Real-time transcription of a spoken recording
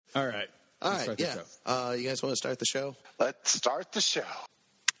All right. All right, yeah. You guys want to start the show? Let's start the show.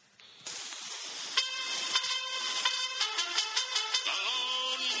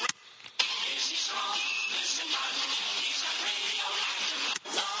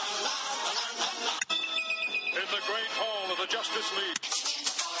 In the great hall of the Justice League.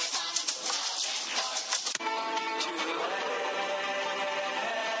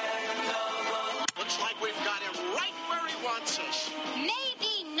 Looks like we've got him right where he wants us.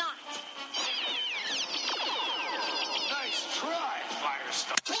 Maybe not. Nice try,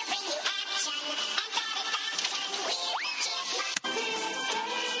 Firestone.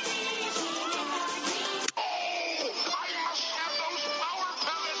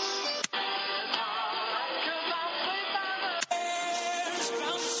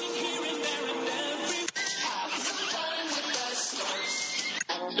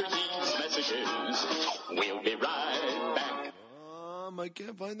 We'll be right back. I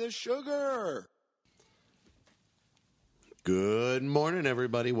can't find the sugar. Good morning,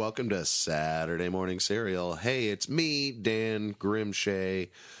 everybody. Welcome to Saturday Morning Cereal. Hey, it's me, Dan Grim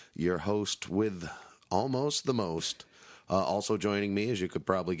Shea, your host with almost the most. Also joining me, as you could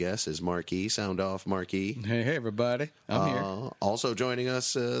probably guess, is Marke. Sound off, Marke. Hey, everybody. I'm here. Also joining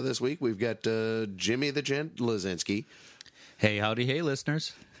us this week, we've got Jimmy The Gent Lazinski. Hey, howdy, hey,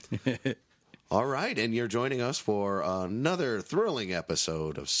 listeners. All right, and you're joining us for another thrilling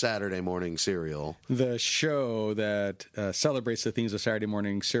episode of Saturday Morning Cereal. The show that celebrates the themes of Saturday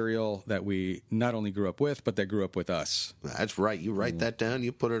morning cereal that we not only grew up with, but that grew up with us. That's right. You write that down,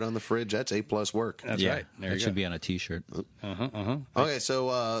 you put it on the fridge. That's A+ work. That's right. There It should be on a T-shirt. Okay,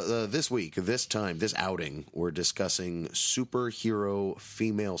 so this week, this outing, we're discussing superhero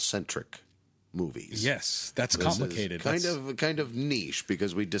female-centric movies. Yes, that's complicated. Kind of niche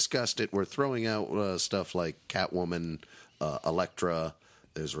because we discussed it. We're throwing out stuff like Catwoman, Elektra.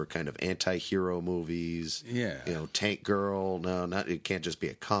 Those were kind of anti-hero movies. Yeah, Tank Girl. No, not it can't just be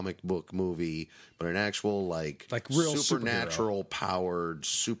a comic book movie, but an actual like real supernatural powered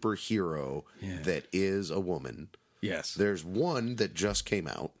superhero that is a woman. Yes, there's one that just came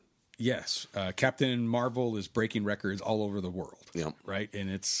out. Yes, Captain Marvel is breaking records all over the world. Yep. Right,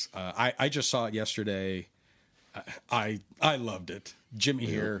 and it's I just saw it yesterday. I loved it. Jimmy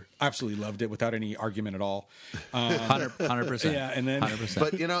here absolutely loved it without any argument at all. 100%. Yeah, and then 100%.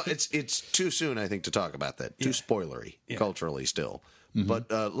 But it's too soon, I think, to talk about that. Too spoilery culturally still. Mm-hmm.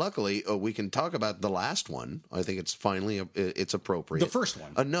 But luckily, we can talk about the last one. I think it's finally it's appropriate. The first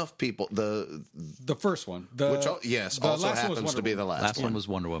one. Enough people. The first one. Which also happens to be the last one. Last one was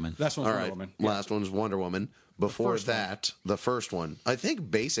Wonder Woman. Last one was Wonder Woman. Yeah. Last one was Wonder Woman. Before that, the first one, I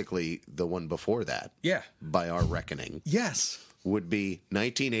think basically the one before that, by our reckoning, would be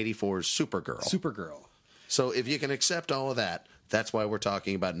 1984's Supergirl. Supergirl. So if you can accept all of that, that's why we're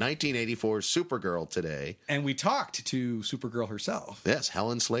talking about 1984's Supergirl today. And we talked to Supergirl herself. Yes,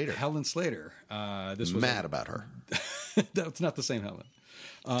 Helen Slater. Helen Slater. This was mad about her. That's not the same Helen.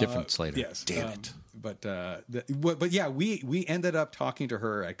 Different Slater. Yes. Damn it. But yeah, we ended up talking to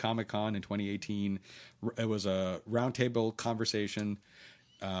her at Comic-Con in 2018. It was a roundtable conversation.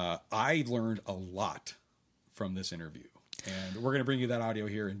 I learned a lot from this interview. And we're going to bring you that audio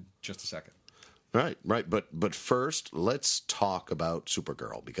here in just a second. Right. But first, let's talk about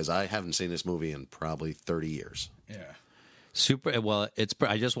Supergirl, because I haven't seen this movie in probably 30 years. Yeah.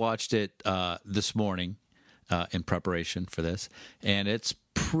 I just watched it this morning in preparation for this, and it's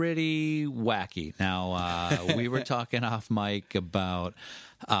pretty wacky. Now, we were talking off mic about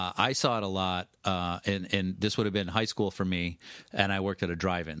I saw it a lot, and this would have been high school for me, and I worked at a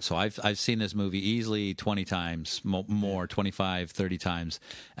drive-in. So I've seen this movie easily 20 times, more, 25, 30 times,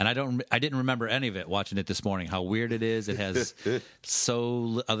 and I didn't remember any of it watching it this morning. How weird it is. It has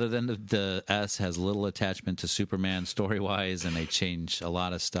other than the S, has little attachment to Superman story-wise, and they change a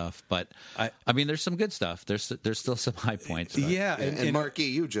lot of stuff. But, I mean, there's some good stuff. There's still some high points. Yeah. And Marke,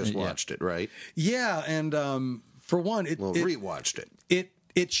 you just watched it, right? Yeah, and for one, rewatched it.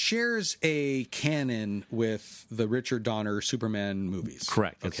 It shares a canon with the Richard Donner Superman movies.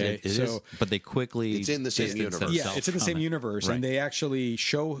 Correct. Okay, it is, but they quickly it's in the same universe. Yeah, it's in the same universe, right. And they actually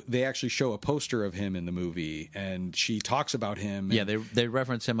show a poster of him in the movie, and she talks about him. Yeah, they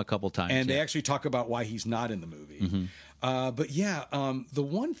reference him a couple times, and they actually talk about why he's not in the movie. Mm-hmm. But yeah, the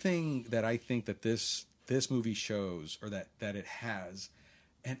one thing that I think that this movie shows, or that it has,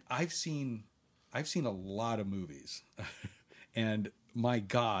 and I've seen a lot of movies, and my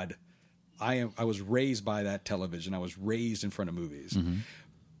God, I was raised by that television. I was raised in front of movies. Mm-hmm.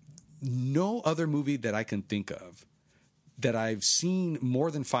 No other movie that I can think of that I've seen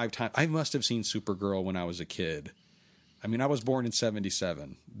more than 5 times. I must have seen Supergirl when I was a kid I mean, I was born in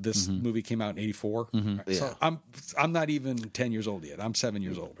 1977. This movie came out in 1984. Yeah. So I'm not even 10 years old yet. I'm 7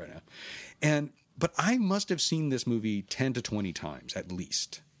 years old right now. But I must have seen this movie 10 to 20 times at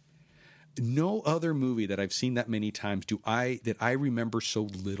least. No other movie that I've seen that many times that I remember so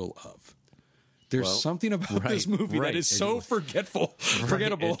little of. There's something about this movie that is so forgetful,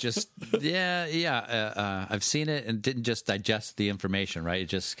 forgettable. It just, I've seen it and didn't just digest the information, right? It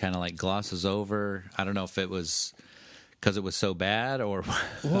just kind of like glosses over. I don't know if it was because it was so bad or.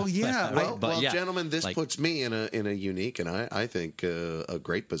 Well, yeah. Well, gentlemen, this puts me in a unique and I think a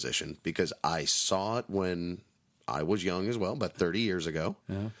great position because I saw it when I was young as well, about 30 years ago,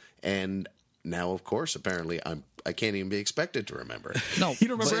 and now, of course, apparently I can't even be expected to remember. No, you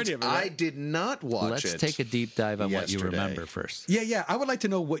don't remember any of it. Right? I did not watch it. Let's take a deep dive on what you yesterday. remember first. Yeah. I would like to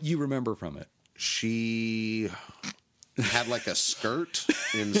know what you remember from it. She had like a skirt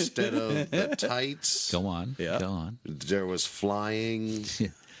instead of the tights. Go on. Yeah. Go on. There was flying.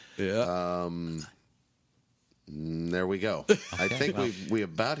 Yeah. There we go. I think we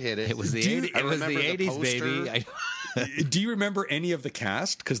about hit it. It was the 80s. It was the 80s, baby. Do you remember any of the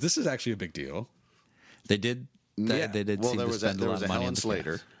cast? Because this is actually a big deal. They did. They did. Well, seem there to was spend a lot of money Helen on the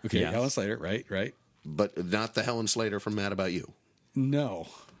Slater. cast. Okay, Yes. Helen Slater, right. But not the Helen Slater from Mad About You. No,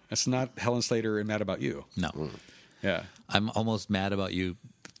 that's not Helen Slater in Mad About You. No, Yeah. I'm almost mad about you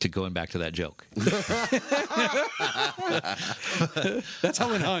to going back to that joke. That's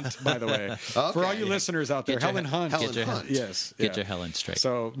Helen Hunt, by the way. For all you listeners out there, Get your- Helen Hunt. Helen Hunt. Yes. Get your Helen straight.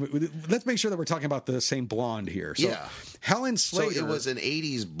 So let's make sure that we're talking about the same blonde here. So Yeah. Helen So Slater. it was an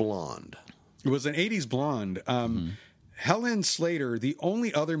 80s blonde. It was an 80s blonde. Helen Slater, the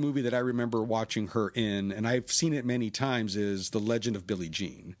only other movie that I remember watching her in, and I've seen it many times, is The Legend of Billie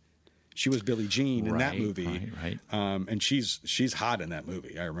Jean. She was Billie Jean in that movie. Right. And she's hot in that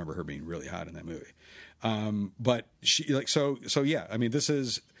movie. I remember her being really hot in that movie. But she so yeah, I mean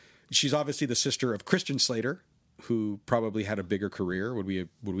she's obviously the sister of Christian Slater, who probably had a bigger career. Would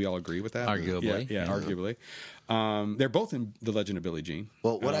we all agree with that? Arguably. Yeah, arguably. They're both in The Legend of Billie Jean.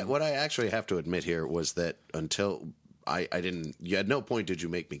 Well, what I actually have to admit here was that until I didn't, at no point did you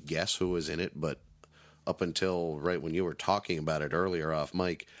make me guess who was in it, but up until right when you were talking about it earlier off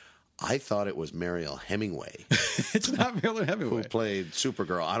mic, I thought it was Mariel Hemingway It's not Mariel Hemingway. who played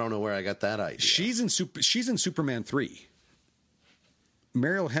Supergirl. I don't know where I got that idea. She's in Superman 3.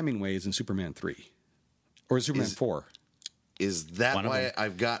 Mariel Hemingway is in Superman 3. Or Superman 4. Is that One of why them.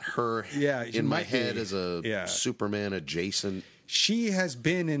 I've got her she in my might head be. as a Superman adjacent? She has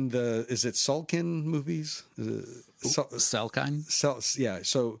been in is it Sulkin movies? Selkine?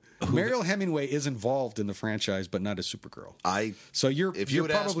 So Mariel Hemingway is involved in the franchise, but not as Supergirl. If you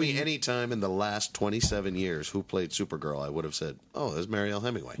had asked me any time in the last 27 years who played Supergirl, I would have said, "Oh, there's Mariel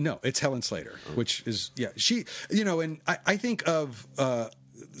Hemingway." No, it's Helen Slater, which is she. And I think of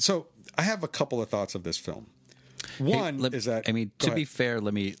so I have a couple of thoughts of this film. One is that to be fair,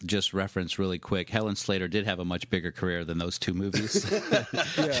 let me just reference really quick. Helen Slater did have a much bigger career than those two movies.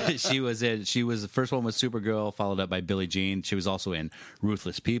 She was the first one was Supergirl, followed up by Billie Jean. She was also in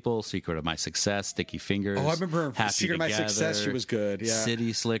Ruthless People, Secret of My Success, Sticky Fingers. Oh, I remember her. Secret of My Success. She was good. Yeah.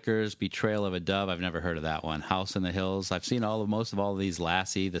 City Slickers, Betrayal of a Dove. I've never heard of that one. House in the Hills. I've seen most of all of these.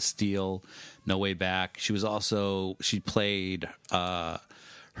 Lassie, The Steal, No Way Back. She played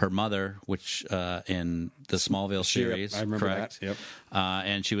her mother, which in the Smallville series, I remember correct? that. Yep.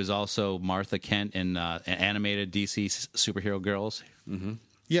 And she was also Martha Kent in animated DC superhero girls. Mm-hmm.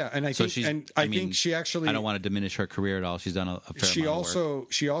 Yeah, and I think she actually. I don't want to diminish her career at all. She's done a fair amount of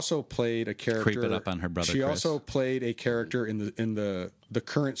work. She also played a character. Creep it up on her brother. She Chris. also played a character in the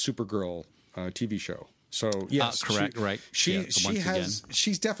current Supergirl TV show. So yes, correct, right? She has.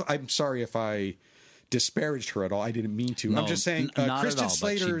 She's definitely. I'm sorry if I disparaged her at all. I didn't mean to. No, I'm just saying not Christian at all,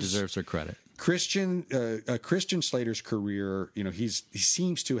 Slater's but she deserves her credit. Christian Slater's career, he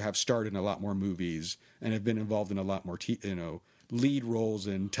seems to have starred in a lot more movies and have been involved in a lot more lead roles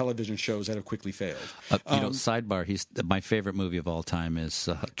in television shows that have quickly failed. Sidebar, my favorite movie of all time is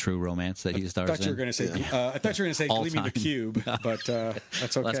True Romance that he stars in. I thought you were going to say Gleaming the Cube, but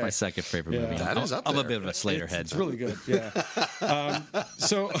that's okay. That's my second favorite movie. That is up I'm there. a bit of a Slater head. It's really good, yeah.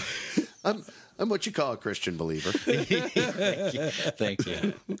 So I'm what you call a Christian believer. Thank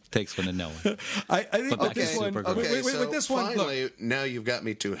you. Takes one to know one. I think But this one. Okay, Wait, so with this one, finally, look, now you've got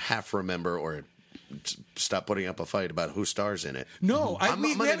me to half remember or stop putting up a fight about who stars in it. No,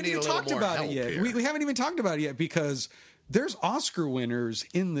 we gonna haven't need even a little talked more about it help yet. here. We haven't even talked about it yet because there's Oscar winners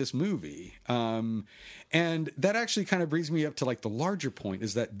in this movie. And that actually kind of brings me up to the larger point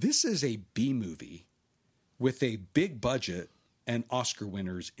is that this is a B movie with a big budget and Oscar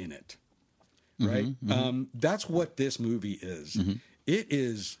winners in it. right? That's what this movie is. It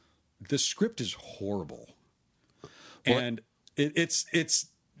is, the script is horrible. And it's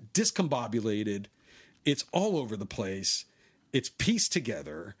discombobulated. It's all over the place. It's pieced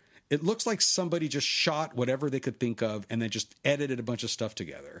together. It looks like somebody just shot whatever they could think of and then just edited a bunch of stuff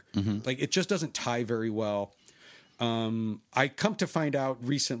together. Like, it just doesn't tie very well. I come to find out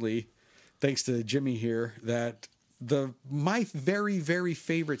recently, thanks to Jimmy here, that my very, very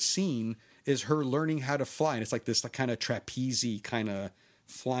favorite scene is her learning how to fly. And it's like this kind of trapeze kind of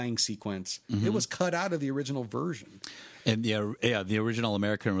flying sequence. It was cut out of the original version. And the original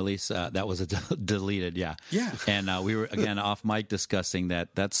American release, that was deleted, yeah. And we were, again, off mic discussing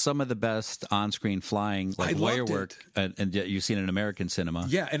that that's some of the best on-screen flying, like wire work, and you've seen in American cinema.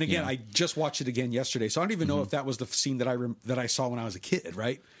 Yeah, and again, I just watched it again yesterday, so I don't even know if that was the scene that I saw when I was a kid,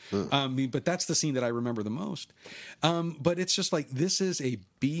 right? But that's the scene that I remember the most. But it's just like, this is a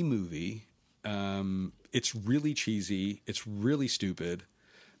B movie. It's really cheesy. It's really stupid.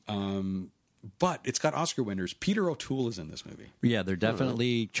 But it's got Oscar winners. Peter O'Toole is in this movie. Yeah, they're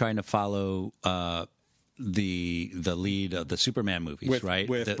definitely trying to follow the lead of the Superman movies, right?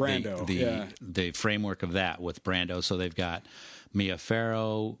 With Brando. The framework of that with Brando. So they've got Mia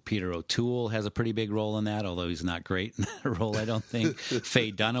Farrow. Peter O'Toole has a pretty big role in that, although he's not great in that role, I don't think.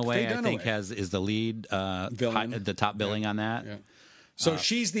 Faye Dunaway, I think, is the lead, the top billing on that. Yeah. So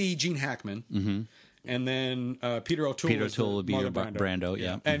she's the Gene Hackman. And then Peter O'Toole would be your Brando.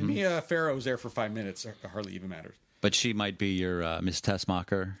 Yeah. And Mia Farrow's there for 5 minutes. Hardly even matters. But she might be your Miss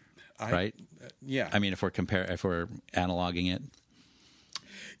Tessmacher, right? Yeah. I mean, if we're analoging it.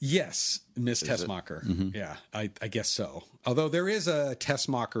 Yes, Miss Tessmacher. Yeah, I guess so. Although there is a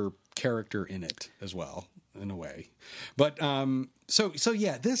Tessmacher character in it as well, in a way. But so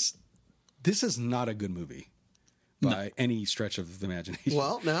yeah, this is not a good movie. By any stretch of the imagination.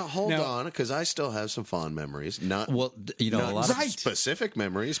 Well, now hold on, because I still have some fond memories. Not a lot of specific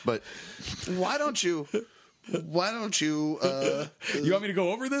memories, but why don't you? You want me to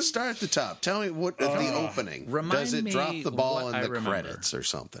go over this? Start at the top. Tell me what the opening. Does it drop the ball in the credits or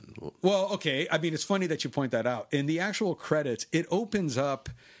something? Well, okay. I mean, it's funny that you point that out. In the actual credits, it opens up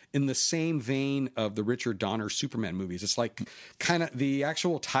in the same vein of the Richard Donner Superman movies. It's like kind of the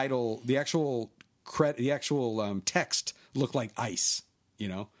actual title, the actual text looked like ice,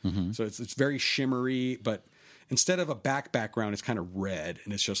 so it's very shimmery, but instead of a background, it's kind of red,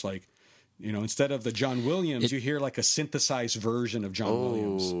 and it's just like, instead of the John Williams, you hear like a synthesized version of John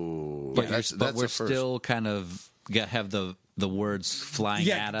Williams. But we're still kind of have the words flying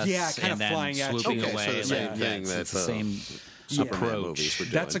at us, kind and of flying then at swooping you. away. So it's the same approach.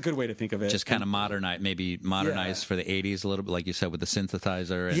 That's a good way to think of it. Just kind of modernized for the 80s a little bit, like you said, with the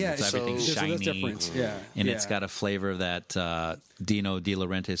synthesizer. And everything's shiny. Different. And it's got a flavor of that Dino De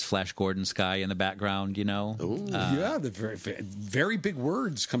Laurentiis Flash Gordon sky in the background, the very, very big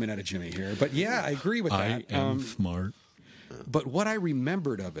words coming out of Jimmy here. But yeah, I agree with that. I am smart. But what I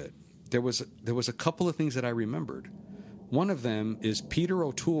remembered of it, there was a couple of things that I remembered. One of them is Peter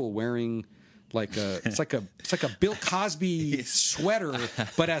O'Toole wearing it's like a Bill Cosby sweater,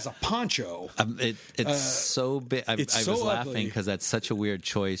 but as a poncho. It's so big. I was laughing because that's such a weird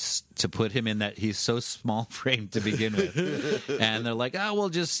choice to put him in. That he's so small framed to begin with, and they're like, "Oh,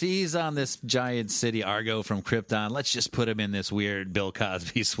 he's on this giant city, Argo from Krypton. Let's just put him in this weird Bill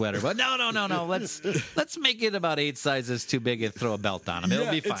Cosby sweater." But no. Let's make it about 8 sizes too big and throw a belt on him.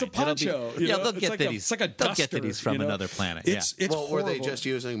 It'll be fine. It's a poncho. They'll get that he's from another planet. Were they just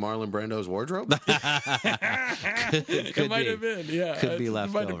using Marlon Brando's wardrobe? It might have been, could be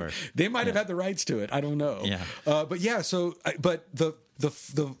left over. They might have had the rights to it. I don't know. But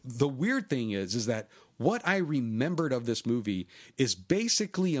the weird thing is that what I remembered of this movie is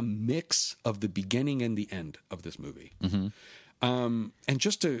basically a mix of the beginning and the end of this movie. And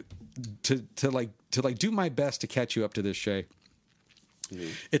just to do my best to catch you up to this, Shay.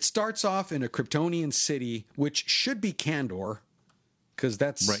 It starts off in a Kryptonian city, which should be Kandor. Because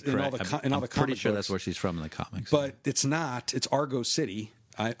that's in all the comic books. Pretty sure that's where she's from in the comics. But it's not. It's Argo City.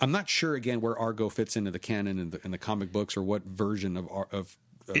 I'm not sure, again, where Argo fits into the canon in the comic books or what version of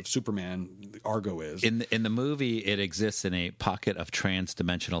Superman Argo is. In the movie, it exists in a pocket of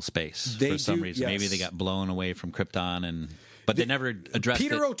trans-dimensional space for some reason. Yes. Maybe they got blown away from Krypton but they never addressed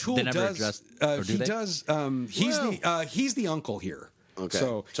Peter it. Peter O'Toole does. He's the uncle here. Okay.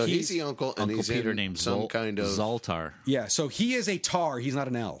 So he's the uncle, and he's Peter named some kind of Zoltar. Yeah, so he is a tar. He's not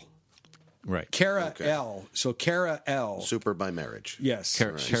an L. Right. Kara L. So Kara L. Super by marriage. Yes.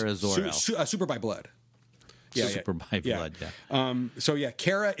 Kara Zor-El. Super by blood. Super by blood, yeah. So yeah,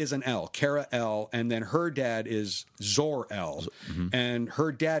 Kara is an L, Kara L, and then her dad is Zor-El, and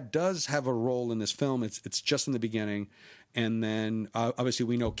her dad does have a role in this film. It's just in the beginning, and then obviously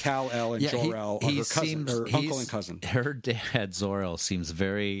we know Kal-El and Jor-El are her cousin, or uncle and cousin. Her dad Zor-El seems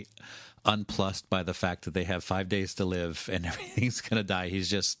very unplussed by the fact that they have 5 days to live and everything's gonna die. He's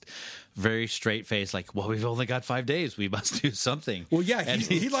just very straight faced, like, well, we've only got 5 days. We must do something. Well, yeah, And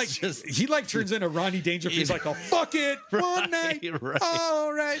he turns into Ronnie Dangerfield. He's like, oh, fuck it, one night,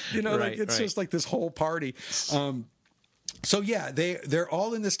 all right, like it's just like this whole party. So yeah, they're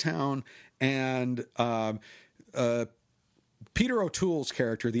all in this town, and Peter O'Toole's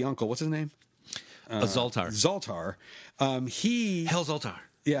character, the uncle, what's his name? Zoltar. Hail Zoltar.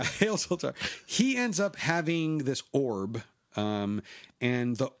 Yeah, Hail Zoltar. He ends up having this orb, and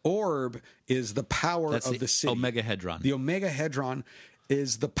the orb is the power of the city. Omega Hedron. The Omega Hedron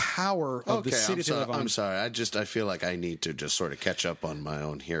is the power of the city they live on. I'm sorry. I feel like I need to just sort of catch up on my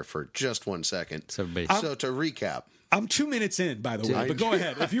own here for just 1 second. So to recap. I'm 2 minutes in, by the way, but go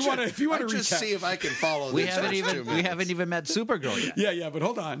ahead. If you want to recap. Just see if I can follow we haven't even met Supergirl yet. Yeah, but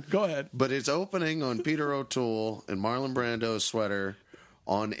hold on. Go ahead. But it's opening on Peter O'Toole and Marlon Brando's sweater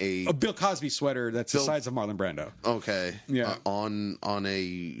on a Bill Cosby sweater that's the size of Marlon Brando. Okay. Yeah. On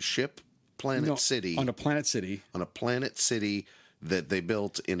a ship, Planet City. On a Planet City. On a Planet City that they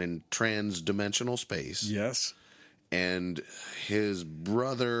built in a trans-dimensional space. Yes. And his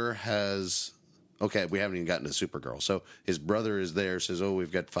brother has... Okay, we haven't even gotten to Supergirl. So his brother is there, says, oh,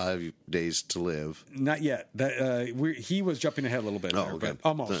 we've got 5 days to live. Not yet. He was jumping ahead a little bit there, but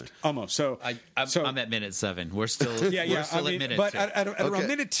almost. So I'm at minute 7. We're still at minute 2. But at around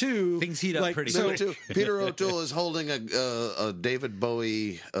minute 2... Things heat up pretty quick. Peter O'Toole is holding a David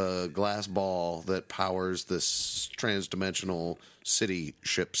Bowie glass ball that powers this trans-dimensional city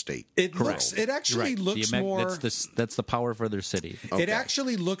ship state. It actually looks more... That's the power for their city. Okay. It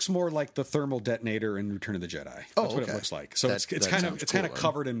actually looks more like the thermal detonator in Return of the Jedi. That's what it looks like. So it's kind of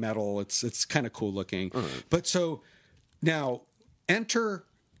covered in metal. It's kind of cool looking. Right. But so now enter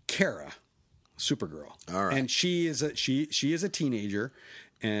Kara, Supergirl. All right. And she is a teenager,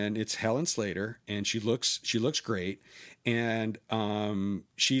 and it's Helen Slater, and she looks great. And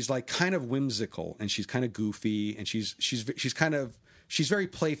she's like kind of whimsical, and she's kind of goofy, and she's very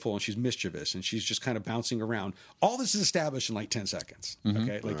playful, and she's mischievous, and she's just kind of bouncing around. All this is established in like 10 seconds.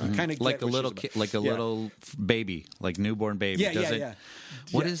 Okay, like you kind of get like a little little baby, like newborn baby. Yeah.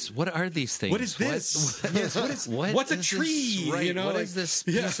 What are these things? What is this? What's a tree? Right. What is this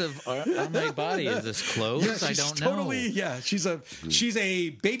piece of on my body? Is this clothes? Yeah, I don't know. Yeah, she's a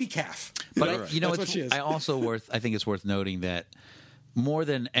baby calf. But I think it's worth noting that more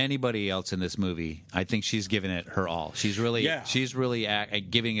than anybody else in this movie, I think she's given it her all. She's really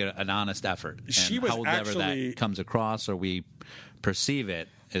giving it an honest effort. And however that comes across or we perceive it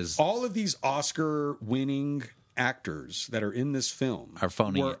is all of these Oscar-winning actors that are in this film are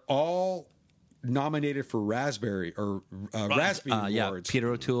phoning were all nominated for Raspberry Awards. Yeah,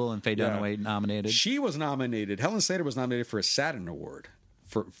 Peter O'Toole and Faye Dunaway nominated. She was nominated. Helen Slater was nominated for a Saturn Award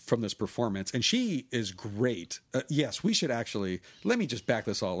from this performance, and she is great. Yes, we should actually let me just back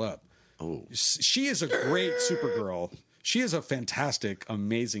this all up. Oh, she is a great Supergirl. She is a fantastic,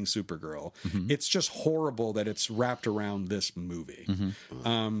 amazing Supergirl. Mm-hmm. It's just horrible that it's wrapped around this movie.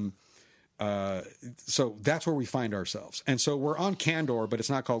 Mm-hmm. So that's where we find ourselves, and so we're on Kandor, but it's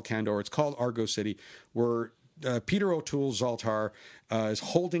not called Kandor. It's called Argo City. We're Peter O'Toole, Zoltar, is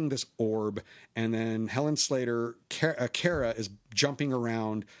holding this orb, and then Helen Slater, Kara, is jumping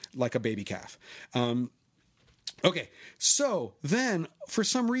around like a baby calf. Okay, so then, for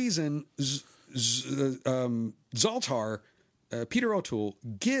some reason, Zoltar, Peter O'Toole,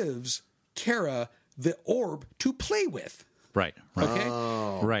 gives Kara the orb to play with. Right. Okay.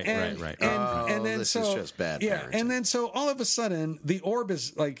 Oh. Right. And then this is just bad parenting. Yeah, and then so all of a sudden the orb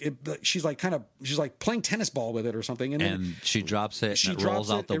is like she's like playing tennis ball with it or something, and then she drops it. And it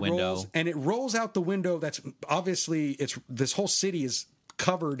rolls out the window, and it rolls out the window. That's obviously this whole city is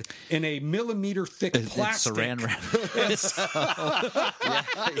covered in a millimeter thick plastic. It's saran wrap.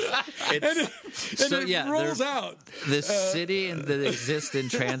 It rolls out. This city that exists in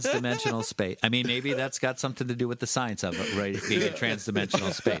trans-dimensional space. I mean, maybe that's got something to do with the science of it, right? Being in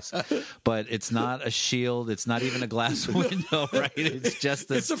trans-dimensional space. But it's not a shield. It's not even a glass window, right? It's just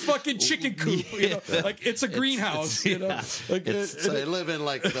it's a fucking chicken coop. Like it's a greenhouse. So they live in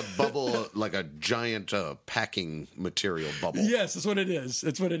like the bubble, like a giant packing material bubble. Yes, that's what it is.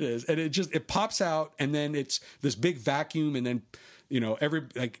 It's what it is, and it pops out, and then it's this big vacuum, and then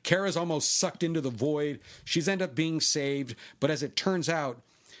Kara's almost sucked into the void. She's ended up being saved, but as it turns out,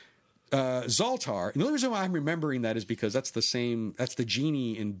 Zoltar, and the only reason why I'm remembering that is because that's the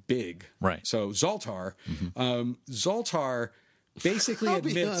genie in Big. Right. So Zoltar, Zoltar basically I'll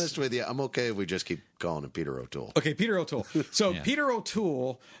admits... be honest with you. I'm okay if we just keep calling him Peter O'Toole. Okay, Peter O'Toole. So Yeah. Peter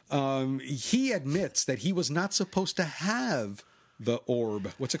O'Toole, he admits that he was not supposed to have the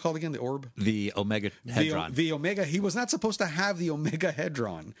orb. What's it called again? The orb? The Omega Hedron. The Omega. He was not supposed to have the Omega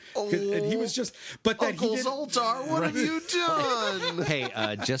Hedron. And he was just... But that Uncle he did, Zoltar, what have you done? Hey,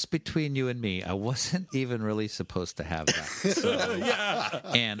 just between you and me, I wasn't even really supposed to have that. So,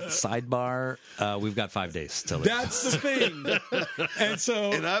 And sidebar, we've got 5 days till. That's the thing. And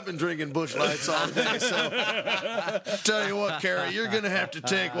so... And I've been drinking Busch Lights all day, so tell you what, Carrie, you're going to have to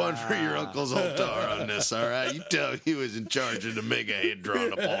take one for your Uncle Zoltar on this, all right? You tell he was in charge of the Mega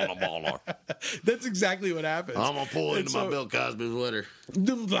Hedron upon the baller. That's exactly what happens. I'm going to pull into my Bill Cosby sweater.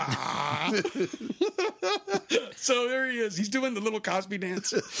 So there he is. He's doing the little Cosby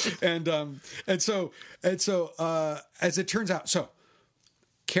dance, and so as it turns out, so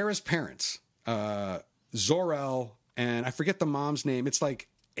Kara's parents, Zor-El, and I forget the mom's name. It's like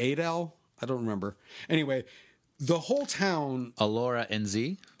Adele. I don't remember. Anyway, the whole town. Alora and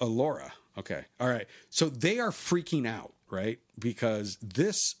Z. Alora. Okay. All right. So they are freaking out, right? Because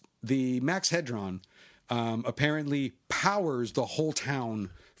the Max Hedron, apparently powers the whole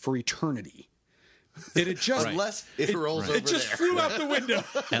town for eternity. It had just Unless it rolls over it just there. flew out the window.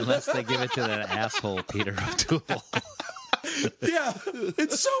 Unless they give it to that asshole Peter O'Toole. Yeah,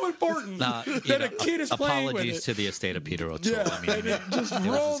 it's so important that a kid is playing with Apologies it. to the estate of Peter O'Toole. Yeah, I mean, and it just was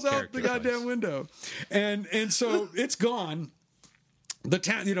rolls his out character the goddamn choice. window, and so it's gone. The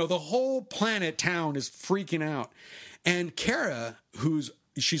town, the whole planet town is freaking out, and Kara,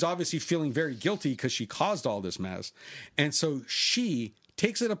 she's obviously feeling very guilty because she caused all this mess, and so she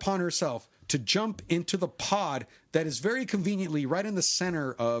takes it upon herself to jump into the pod that is very conveniently right in the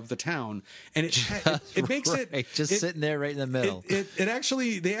center of the town, and it makes it just sitting there right in the middle.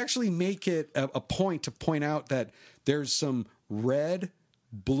 They actually make it a point to point out that there's some red,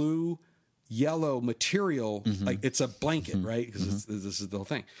 blue, yellow material, like it's a blanket, right? Because this is the whole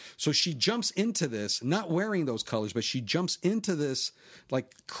thing. So she jumps into this, not wearing those colors, but she jumps into this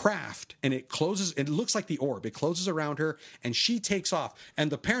like craft, and it closes. It looks like the orb. It closes around her, and she takes off.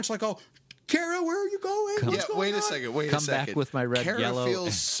 And the parents are like, "Oh, Kara, where are you going? What's going Wait on?" a second. Come back with my red, Kara yellow.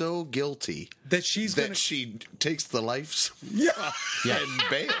 feels so guilty That she takes the life Yeah. and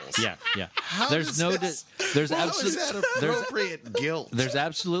bails. Yeah. How There's is no. this- There's How is absolutely. that appropriate guilt? There's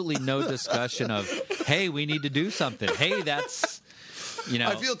absolutely no discussion of, hey, we need to do something. Hey, that's,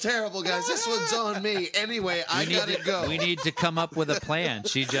 I feel terrible, guys. This one's on me. Anyway, I gotta go. we need to come up with a plan.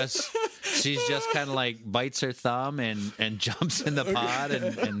 She's just kind of like bites her thumb and jumps in the pod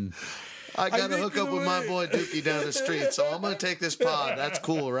and I gotta think hook up in a with my way- boy Dookie down the street, so I'm gonna take this pod. That's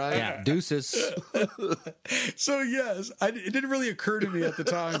cool, right? yeah, deuces. So yes, it didn't really occur to me at the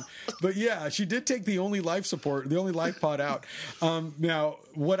time, but yeah, she did take the only life pod out. Now,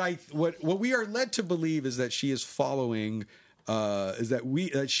 what we are led to believe is that she is following.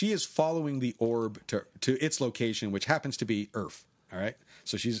 She is following the orb to its location, which happens to be Earth. All right,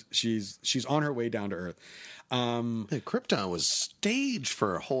 so she's on her way down to Earth. Hey, Krypton was staged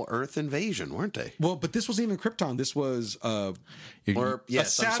for a whole Earth invasion, weren't they? Well, but this wasn't even Krypton. This was Or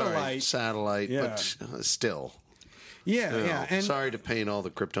yes, I'm sorry, satellite. satellite, Yeah. but still. yeah. And sorry to paint all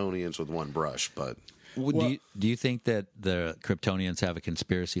the Kryptonians with one brush, but Do you think that the Kryptonians have a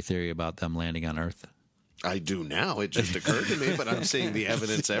conspiracy theory about them landing on Earth? I do now. It just occurred to me, but I'm seeing the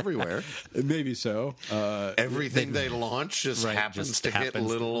evidence everywhere. maybe so. Everything they launch just happens just to hit happens-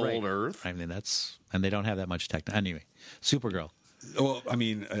 little right. old Earth. I mean, and they don't have that much tech. Anyway, Supergirl. Well, I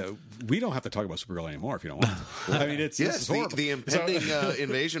mean, we don't have to talk about Supergirl anymore if you don't want to. I mean, this Yes, is horrible. the impending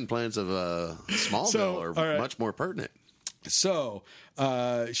invasion plans of Smallville are all right. much more pertinent. So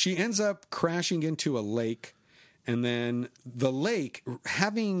she ends up crashing into a lake, and then the lake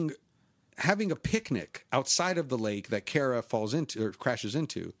having a picnic outside of the lake that Kara falls into or crashes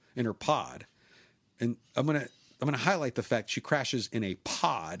into in her pod. And I'm gonna highlight the fact she crashes in a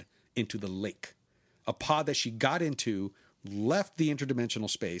pod into the lake, a pod that she got into, left the interdimensional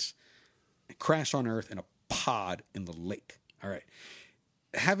space, and crashed on Earth in a pod in the lake. All right,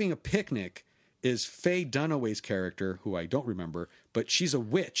 having a picnic is Faye Dunaway's character, who I don't remember, but she's a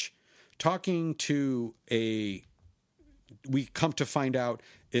witch, talking to we come to find out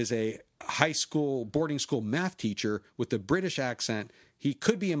is a boarding school math teacher with a British accent. He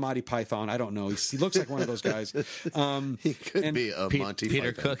could be a Monty Python. I don't know. He looks like one of those guys. He could be a Monty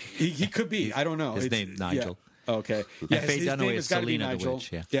Peter Python. Cook. He could be. I don't know. His name, Nigel. Okay. Yeah, Faye his Dunaway name is has gotta be Selena the Nigel.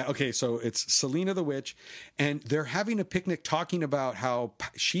 Witch, yeah. Yeah, okay, so it's Selena the Witch, and they're having a picnic talking about how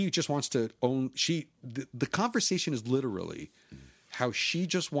she just wants to own... The conversation is literally how she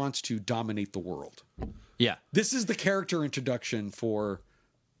just wants to dominate the world. Yeah. This is the character introduction for...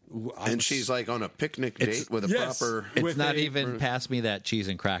 And she's like on a picnic date with a proper... It's not even pass me that cheese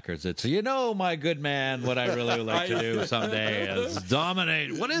and crackers. It's, my good man, what I really would like to do someday is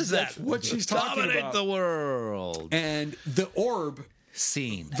dominate. What is that? That's what she's talking dominate about. the world. And the orb...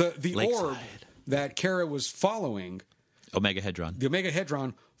 Scene. The Lakeside. orb that Kara was following... Omega Hedron. The Omega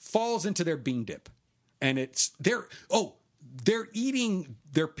Hedron falls into their bean dip. And they're eating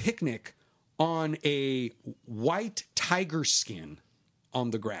their picnic on a white tiger skin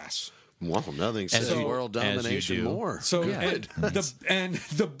on the grass. Well, nothing says world domination more. So Good.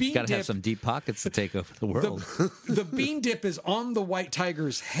 the bean Got to dip, have some deep pockets to take over the world. the bean dip is on the white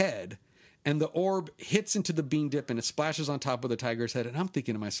tiger's head, and the orb hits into the bean dip and it splashes on top of the tiger's head. And I'm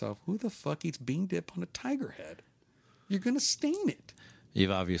thinking to myself, who the fuck eats bean dip on a tiger head? You're gonna stain it.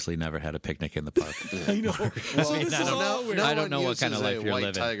 You've obviously never had a picnic in the park. I know. Well, So this is all weird. I don't know what kind of life you're white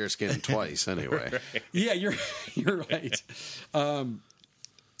living. tiger skin twice, anyway. Yeah, you're right.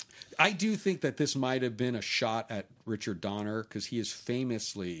 I do think that this might have been a shot at Richard Donner because he is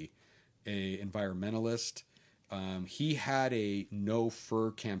famously an environmentalist. He had a no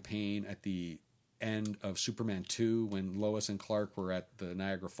fur campaign at the end of Superman 2 when Lois and Clark were at the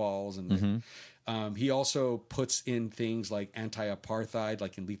Niagara Falls, and he also puts in things like anti-apartheid,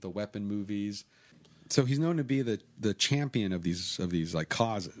 like in Lethal Weapon movies. So he's known to be the champion of these like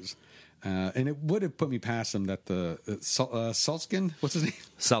causes. And it would have put me past him that the Sulskin, what's his name?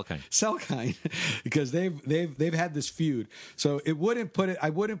 Selkine, because they've had this feud. So I wouldn't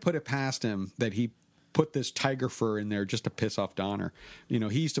put it past him that he put this tiger fur in there just to piss off Donner. He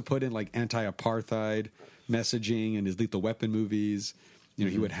used to put in like anti-apartheid messaging in his Lethal Weapon movies.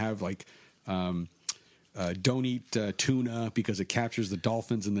 He would have like don't eat tuna because it captures the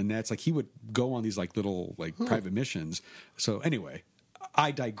dolphins in the nets. Like he would go on these like little like private missions. So anyway,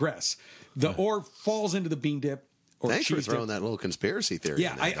 I digress. The orb falls into the bean dip. Thanks for throwing that little conspiracy theory.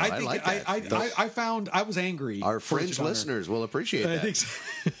 Yeah, in there, I like that. I was angry. Our fringe listeners will appreciate that. I think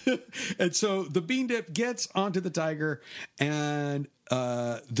so. And so the bean dip gets onto the tiger, and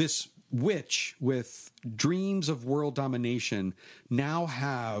this witch with dreams of world domination now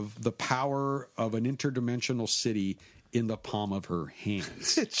have the power of an interdimensional city in the palm of her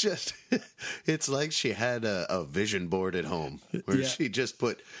hands. It's like she had a vision board at home where she just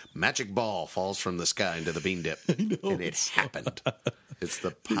put magic ball falls from the sky into the bean dip, and it happened. It's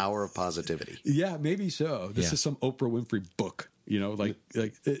the power of positivity. Yeah, maybe so. This is some Oprah Winfrey book. Like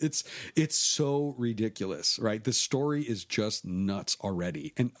it's so ridiculous, right? The story is just nuts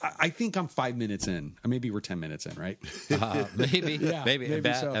already, and I think I'm 5 minutes in. Maybe we're 10 minutes in, right? Maybe, Yeah, maybe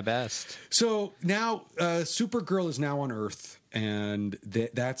so. at best. So now Supergirl is now on Earth, and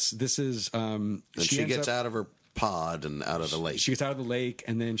this is and she gets out of her pod and out of the lake. She gets out of the lake,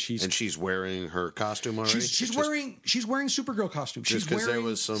 and then she's wearing her costume already. She's wearing Supergirl costume. Just because there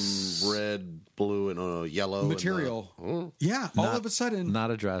was some red, blue, and yellow material. All of a sudden, not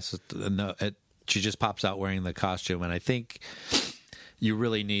a dress. No, she just pops out wearing the costume, and I think you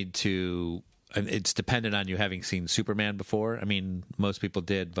really need to. It's dependent on you having seen Superman before. I mean, most people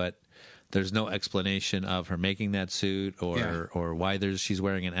did, but there's no explanation of her making that suit or why she's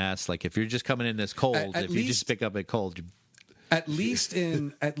wearing an S. Like if you're just coming in this cold, you just pick up a cold. At least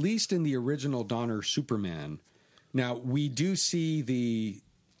in the original Donner Superman, now we do see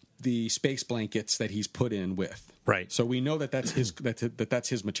the space blankets that he's put in with. Right. So we know that's his that's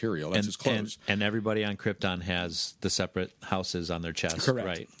his material. That's his clothes. And everybody on Krypton has the separate houses on their chest. Correct.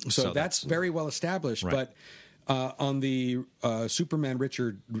 Right. So that's very well established. Right. But on the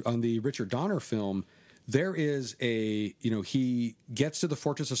Richard Donner film, there is he gets to the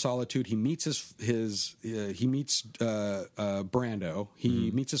Fortress of Solitude. He meets he meets Brando.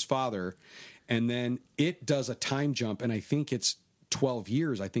 He meets his father, and then it does a time jump, and I think it's 12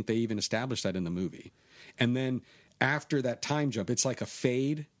 years. I think they even established that in the movie. And then after that time jump, it's like a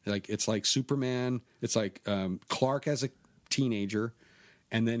fade. Like it's like Superman. It's like Clark as a teenager.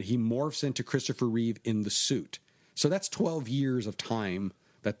 And then he morphs into Christopher Reeve in the suit. So that's 12 years of time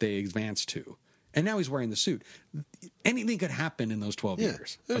that they advance to. And now he's wearing the suit. Anything could happen in those 12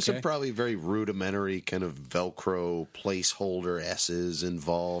 years. There's some probably very rudimentary kind of Velcro placeholder S's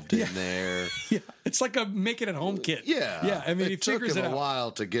involved in there. Yeah, it's like a make it at home kit. Yeah. Yeah, I mean, he it took figures him it out. a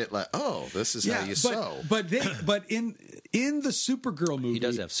while to get like, oh, this is how you sew. But in the Supergirl movie... He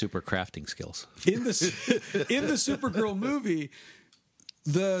does have super crafting skills. In the Supergirl movie...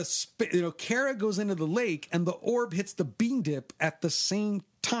 Kara goes into the lake and the orb hits the bean dip at the same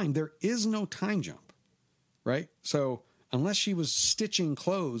time. There is no time jump, right? So unless she was stitching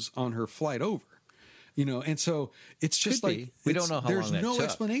clothes on her flight over, and so it's just we don't know how there's long that no took.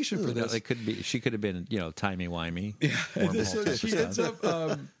 explanation for this. It could be. She could have been, timey-wimey. Yeah. So she ends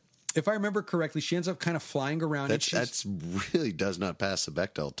up, if I remember correctly, she ends up kind of flying around. That's really does not pass the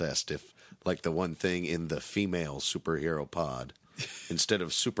Bechdel test. If like the one thing in the female superhero pod, instead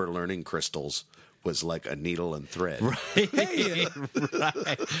of super learning crystals, was like a needle and thread. Right. Hey.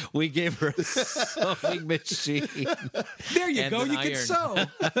 Right. We gave her a sewing machine. There you go. You can sew.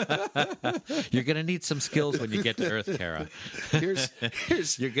 You're going to need some skills when you get to Earth, Kara.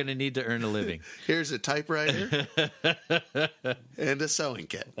 You're going to need to earn a living. Here's a typewriter and a sewing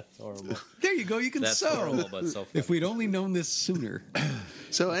kit. That's horrible. There you go. You can sew. Horrible, but so funny. If we'd only known this sooner.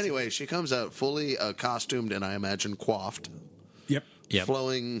 So anyway, she comes out fully costumed and I imagine coiffed. Yep.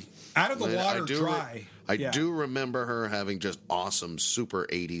 Flowing out of the water, dry. I do remember her having just awesome, super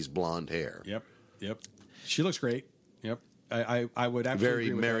 80s blonde hair. Yep. She looks great. Yep. I would absolutely very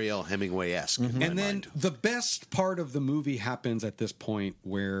agree with Marielle Hemingway-esque. Mm-hmm. And then the best part of the movie happens at this point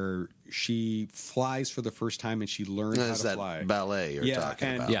where she flies for the first time and she learns how to fly. That ballet you're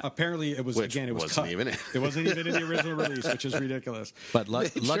talking about. Yeah, apparently it was wasn't cut. Even it wasn't even in the original release, which is ridiculous. But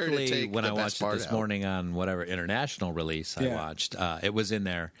luckily, when I watched it this morning on whatever international release I watched, it was in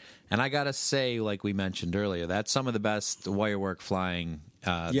there. And I gotta say, like we mentioned earlier, that's some of the best wire work flying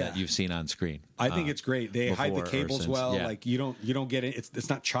that you've seen on screen. I think it's great. They hide the cables well. Yeah. Like you don't get it. It's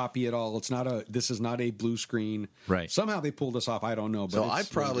not choppy at all. This is not a blue screen. Right. Somehow they pulled this off. I don't know. But so I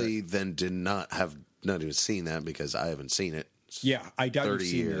probably then did not even seen that because I haven't seen it. Yeah, I doubt 30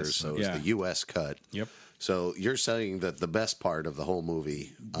 you've seen years. this. So it's the U.S. cut. Yep. So you're saying that the best part of the whole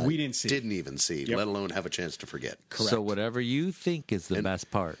movie we didn't even see, let alone have a chance to forget. Correct. So whatever you think is the best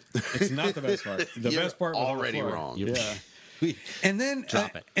part, it's not the best part. The best part was already wrong. Yeah. And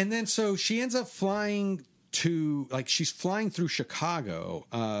then so she ends up flying she's flying through Chicago.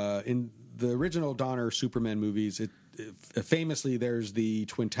 In the original Donner Superman movies, famously there's the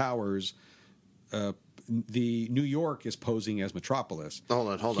Twin Towers. The New York is posing as Metropolis.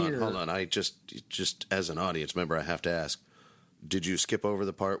 Hold on. I just as an audience member, I have to ask: did you skip over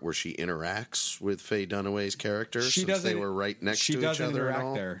the part where she interacts with Faye Dunaway's character? She since doesn't. They were right next to each doesn't other.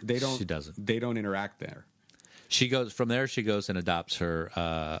 Interact there. They don't. She doesn't. They don't interact there. She goes from there. She goes and adopts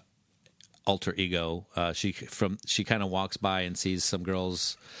her alter ego. She kind of walks by and sees some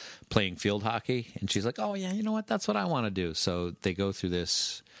girls playing field hockey, and she's like, "Oh yeah, you know what? That's what I want to do." So they go through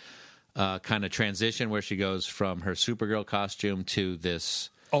this kind of transition where she goes from her Supergirl costume to this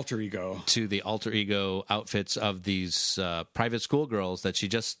alter ego, to the alter ego outfits of these private school girls that she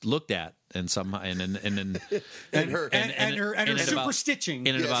just looked at, and somehow and her super stitching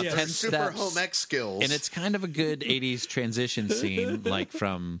in about 10 super steps, home ec skills, and it's kind of a good 80s transition scene, like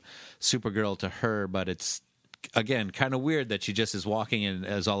from Supergirl to her, but it's again kind of weird that she just is walking in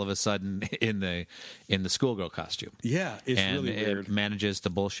as all of a sudden in the schoolgirl costume. Yeah, it's really weird. It manages to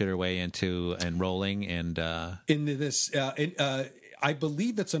bullshit her way into enrolling and into this. I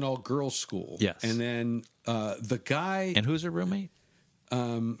believe it's an all-girls school. Yes, and then the guy and who's her roommate?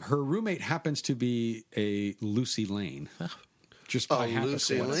 Her roommate happens to be a Lucy Lane. Just by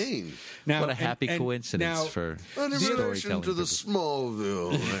Lucy Lane. Now, what a happy coincidence for in relation to the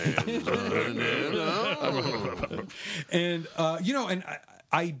Smallville. And and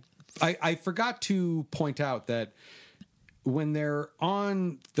I forgot to point out that when they're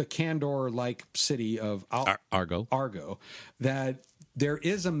on the Kandor-like city of Argo, that there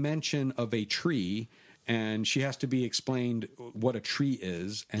is a mention of a tree. And she has to be explained what a tree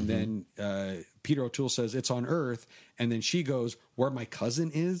is. And then Peter O'Toole says, it's on Earth. And then she goes, where my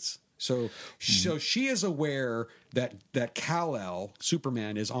cousin is? So she is aware that Kal-El,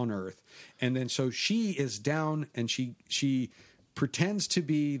 Superman, is on Earth. And then so she is down and she pretends to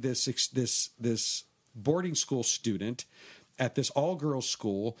be this boarding school student at this all-girls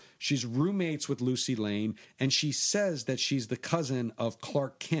school. She's roommates with Lucy Lane. And she says that she's the cousin of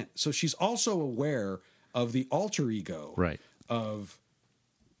Clark Kent. So she's also aware of the alter ego of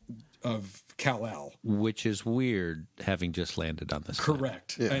Kal-El. Which is weird, having just landed on this.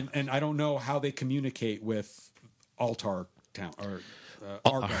 Correct. Yeah. And I don't know how they communicate with Altar Town or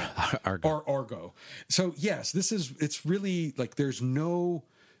Argo. So yes, it's really like there's no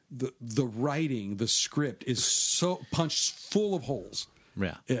the writing, the script is so punched full of holes.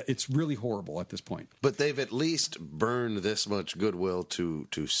 Yeah, it's really horrible at this point. But they've at least burned this much goodwill to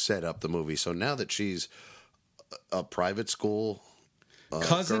set up the movie. So now that she's a private school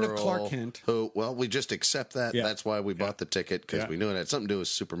cousin girl of Clark Kent. Who, well, we just accept that. Yeah. That's why we bought the ticket, because we knew it had something to do with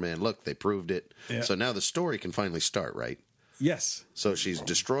Superman. Look, they proved it. Yeah. So now the story can finally start, right? Yes. So she's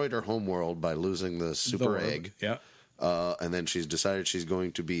destroyed her homeworld by losing the super egg. Yeah. And then she's decided she's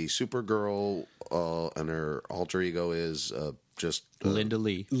going to be Supergirl, and her alter ego is just Linda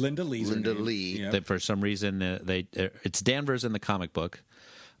Lee. Linda Lee's her Linda name. Lee. Yeah. That for some reason it's Danvers in the comic book.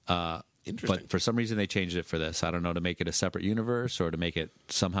 Interesting. But for some reason they changed it for this. I don't know, to make it a separate universe or to make it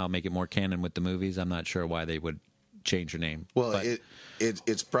more canon with the movies. I'm not sure why they would change her name. Well, But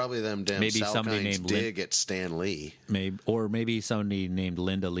it's probably them damn Maybe somebody Salkinds named dig at Stan Lee. maybe somebody named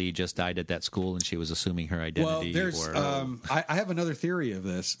Linda Lee just died at that school and she was assuming her identity. Well, there's. I have another theory of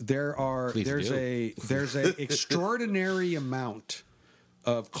this. There's a extraordinary amount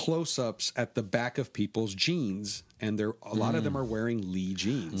of close-ups at the back of people's jeans, and a lot of them are wearing Lee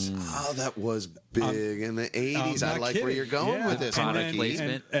jeans. Oh, that was big in the 80s. I not like where kidding. you're going Yeah. with this, product Marke.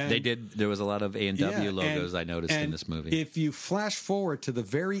 placement. There was a lot of A&W logos I noticed in this movie. If you flash forward to the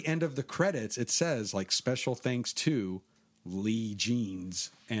very end of the credits, it says like special thanks to Lee jeans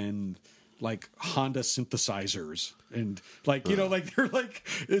and like Honda synthesizers and like like they're like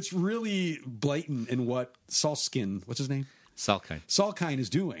it's really blatant in what Salkin, what's his name? Salkind is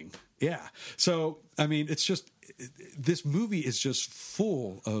doing. Yeah. So, I mean, it's just, this movie is just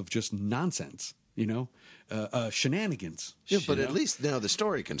full of just nonsense, shenanigans. Yeah, but at least now the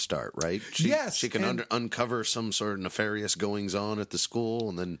story can start, right? Yes, She can uncover some sort of nefarious goings-on at the school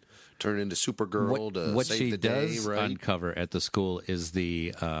and then turn into Supergirl to what save she the day, does right? uncover at the school is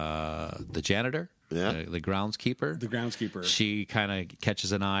the janitor, the groundskeeper. The groundskeeper. She kind of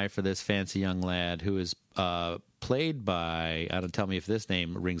catches an eye for this fancy young lad who is played by, I don't tell me if this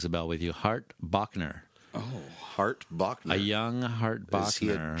name rings a bell with you, Hart Bochner. Oh, Hart Bochner. A young Hart Bochner. Is he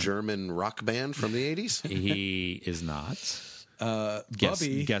a German rock band from the 80s? He is not.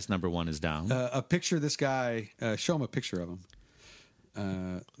 Bubby, Guess number one is down. a picture of this guy. Show him a picture of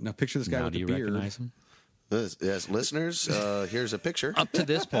him. Now, picture this guy Now, with do the you beard. recognize him? Yes, listeners, here's a picture. Up to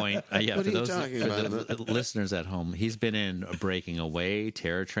this point, What are for you those talking for about? the listeners at home, he's been in Breaking Away,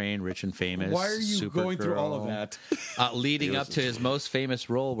 Terror Train, Rich and Famous. Why are you going through all of Supergirl, that? leading up to his most famous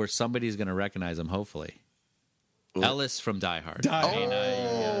role, where somebody's going to recognize him. Hopefully, Ellis from Die Hard.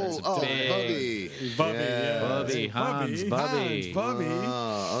 Bubby. Bubby, Hans, Bubby.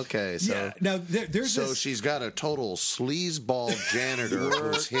 Oh, okay. So, Yeah. Now there's so this. she's got a total sleazeball janitor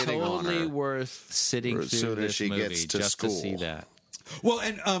who's hitting on Totally her. worth sitting As through soon as this she movie gets to just school. to see that. Well,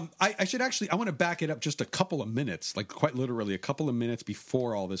 and I should actually, I want to back it up just a couple of minutes, like quite literally a couple of minutes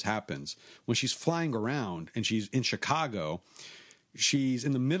before all this happens. When she's flying around and she's in Chicago, she's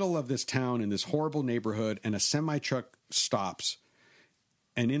in the middle of this town in this horrible neighborhood, and a semi-truck stops.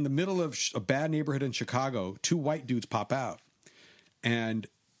 And in the middle of a bad neighborhood in Chicago, two white dudes pop out. And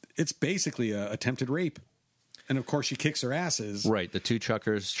it's basically a attempted rape. And of course, she kicks her asses. Right, the two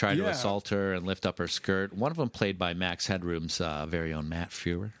truckers try to Yeah. assault her and lift up her skirt. One of them played by Max Headroom's very own Matt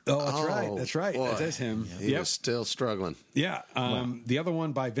Fuhrer. Oh, that's right. That's right. boy. That's him. He was still struggling. Yeah. The other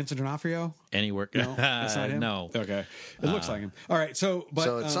one by Vincent D'Onofrio. Any work? No, that's not him. No. Okay, it looks like him. All right, so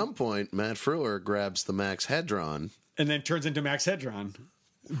At some point, Matt Frewer grabs the Max Hedron. and then turns into Max Hedron.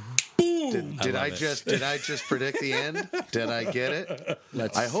 Did I just predict the end? Did I get it?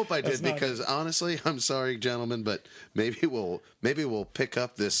 I hope I did, because honestly, I'm sorry, gentlemen, but maybe we'll pick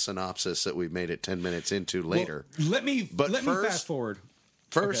up this synopsis that we've made it 10 minutes into later. Well, let me first- fast forward.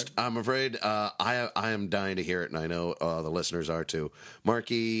 First, I'm afraid I am dying to hear it, and I know the listeners are too.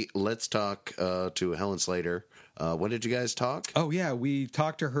 Marke, let's talk to Helen Slater. When did you guys talk? Oh yeah, we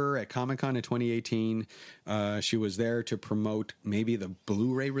talked to her at Comic-Con in 2018. She was there to promote maybe the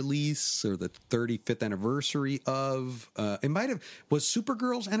Blu-ray release or the 35th anniversary of. It might have was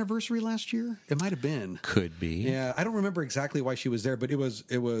Supergirl's anniversary last year. It might have been. Could be. Yeah, I don't remember exactly why she was there, but it was.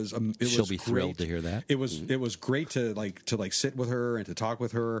 She'll be thrilled to hear that. It was great to sit with her and to talk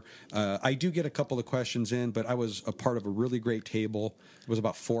with her. I do get a couple of questions in, but I was a part of a really great table. It was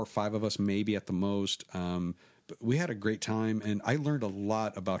about 4 or 5 of us, maybe at the most. But we had a great time, and I learned a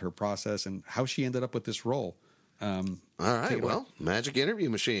lot about her process and how she ended up with this role. All right, well, Magic Interview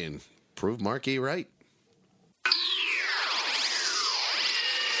Machine. Prove Marke right.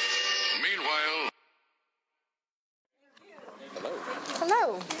 Meanwhile,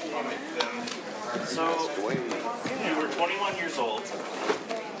 Hello. So, you were 21 years old.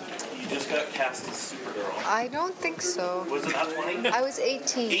 You just got cast as Supergirl. I don't think so. Was it not 20? I was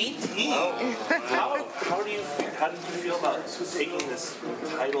 18. 18? How did you feel about taking this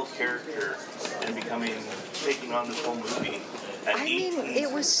title character and taking on this whole movie? I mean,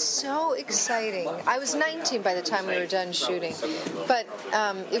 it was so exciting. I was 19 by the time we were done shooting, but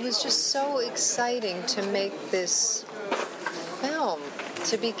it was just so exciting to make this film,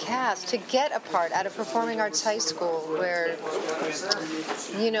 to be cast, to get a part at a performing arts high school where,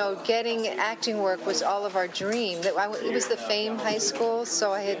 you know, getting acting work was all of our dream. It was the Fame High School,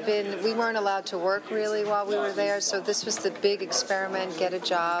 so we weren't allowed to work really while we were there, so this was the big experiment, get a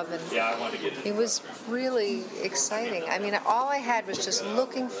job, and it was really exciting. I mean, all I had was just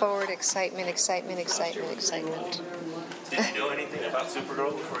looking forward, excitement. Did you know anything about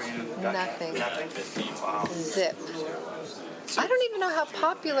Supergirl before you got Nothing. Wow. Zip. I don't even know how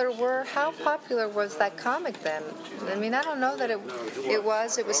popular was that comic then. I mean, I don't know that it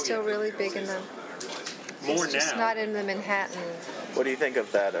was still really big in the... More It's just now. not in the Manhattan. What do you think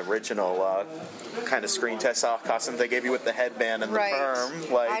of that original kind of screen test costume they gave you with the headband and the perm?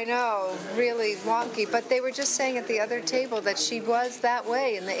 I know, really wonky. But they were just saying at the other table that she was that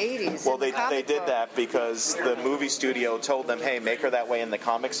way in the 80s. Well, they did that because the movie studio told them, hey, make her that way in the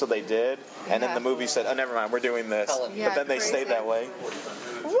comics, so they did. And then the movie said, oh, never mind, we're doing this. Yeah, but then they crazy. stayed that way.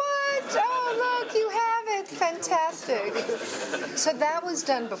 What? Oh, look, you have it. Fantastic. So that was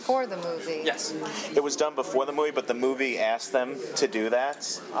done before the movie. Yes. It was done before the movie, but the movie asked them to do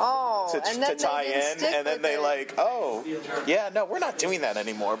that. Oh, To and then tie they didn't in, stick and then with they it. yeah, no, we're not doing that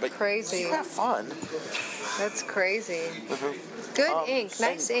anymore. But Crazy. you have fun. That's crazy. Good ink,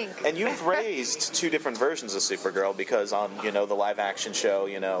 nice ink. And you've raised two different versions of Supergirl because on the live action show,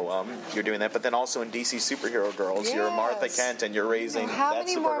 you're doing that, but then also in DC Superhero Girls, you're Martha Kent, and you're raising. How that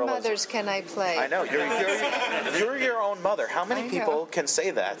many Supergirl more as- mothers can I play? I know you're your own mother. How many people can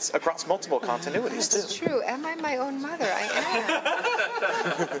say that across multiple continuities too? It's true. Am I my own mother? I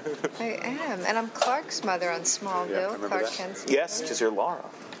am. I am. And I'm Clark's mother on Smallville. Clark Kent's mother. Yes, because you're Laura.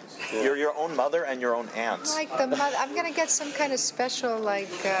 Yeah. You're your own mother and your own aunt. Like the mother. I'm going to get some kind of special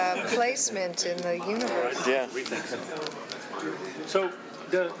placement in the universe. Yeah. We think so. So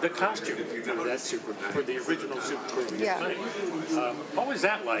the costume for that for the original Supergirl, what was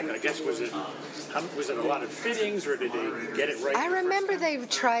that like? I guess was it a lot of fittings, or did they get it right? I remember they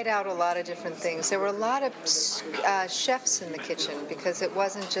tried out a lot of different things. There were a lot of chefs in the kitchen because it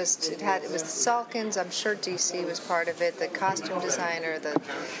wasn't just it was the Salkins. I'm sure DC was part of it. The costume designer. But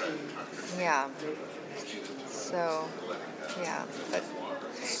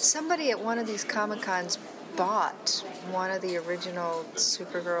somebody at one of these Comic-Cons bought one of the original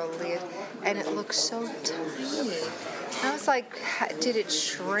Supergirl lead, and it looked so tiny. I was like, did it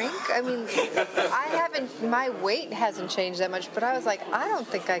shrink? I mean, my weight hasn't changed that much, but I was like, I don't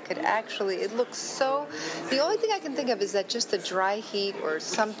think I could actually, it looks so, the only thing I can think of is that just the dry heat or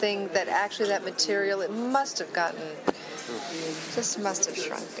something that actually that material, it must have just must have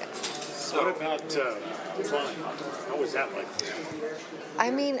shrunk it. What about flying? How was that like? I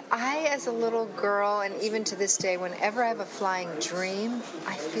mean, I, as a little girl, and even to this day, whenever I have a flying dream,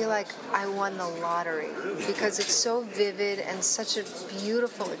 I feel like I won the lottery because it's so vivid and such a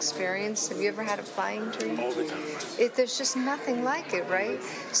beautiful experience. Have you ever had a flying dream? All the time. There's just nothing like it, right?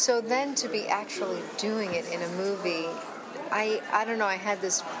 So then to be actually doing it in a movie, I don't know, I had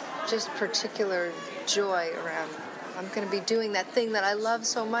this just particular joy around, I'm going to be doing that thing that I love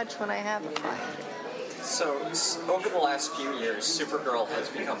so much when I have a flying dream. So, over the last few years, Supergirl has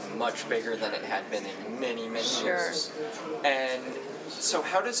become much bigger than it had been in many, many years. And so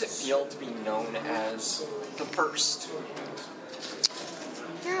how does it feel to be known as the first?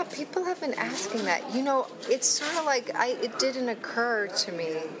 Yeah, people have been asking that. It's sort of like it didn't occur to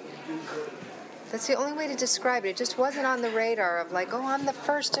me. That's the only way to describe it. It just wasn't on the radar of like, oh, I'm the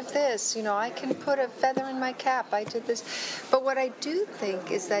first of this. I can put a feather in my cap. I did this. But what I do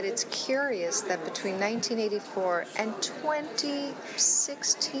think is that it's curious that between 1984 and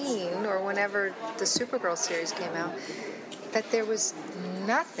 2016, or whenever the Supergirl series came out, that there was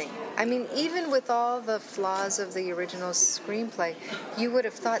nothing. I mean, even with all the flaws of the original screenplay, you would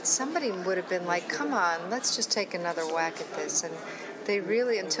have thought somebody would have been like, come on, let's just take another whack at this. And they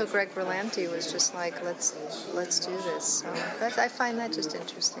really, until Greg Berlanti was just like, let's do this. So I find that just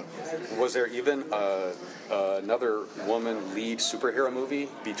interesting. Was there even another woman lead superhero movie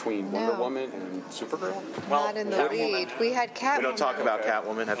between Wonder Woman and Supergirl? Not in the lead. We had Catwoman. We don't talk about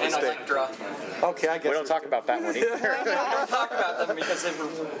Catwoman at this stage. Okay, I guess we don't talk about that one either. We don't talk about them because they were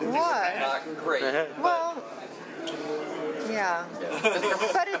not great. Well, yeah,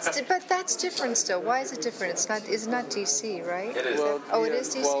 but that's different still. Why is it different? It's not DC, right? It is. It is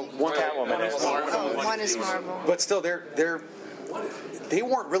DC. Well, Catwoman is. One is Marvel. But still, they're they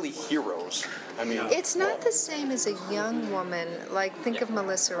weren't really heroes. I mean, it's not the same as a young woman. Like, think of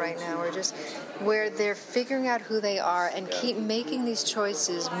Melissa right now, or just where they're figuring out who they are and keep making these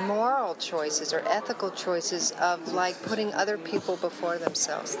choices, moral choices or ethical choices of like putting other people before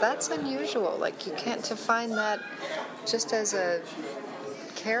themselves. That's unusual. Like, you can't define that just as a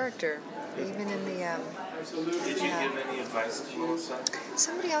character, even in the. Did you give any advice to Melissa?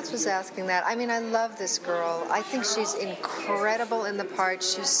 Somebody else was asking that. I mean, I love this girl. I think she's incredible in the part.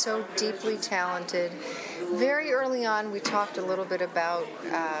 She's so deeply talented. Very early on, we talked a little bit about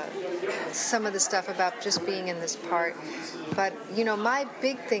some of the stuff about just being in this part. But, you know, my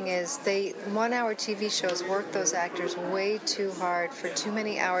big thing is 1-hour TV shows work those actors way too hard for too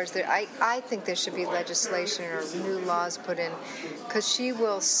many hours. I think there should be legislation or new laws put in, because she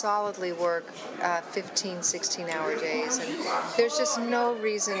will solidly work 15, 16-hour days. And there's just no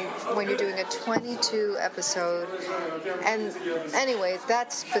reason when you're doing a 22 episode. And anyway,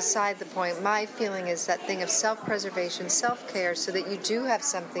 that's beside the point. My feeling is that thing of self-preservation, self-care, so that you do have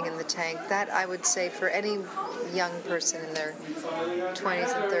something in the tank. That I would say for any young person in their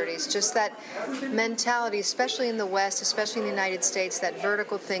 20s and 30s, just that mentality, especially in the West, especially in the United States, that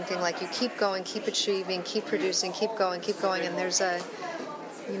vertical thinking, like you keep going, keep achieving, keep producing, keep going, and there's a,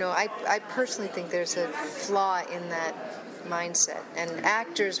 you know, I personally think there's a flaw in that mindset. And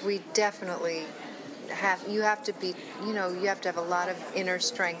actors, we definitely you have to be, you know, you have to have a lot of inner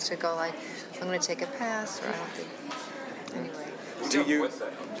strength to go like, I'm going to take a pass, or I don't think, anyway.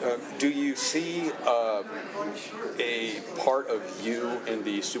 Do you see a part of you in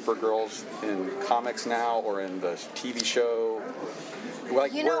the Supergirls in comics now, or in the TV show?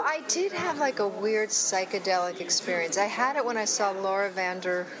 Like, you know, I did have like a weird psychedelic experience. I had it when I saw Laura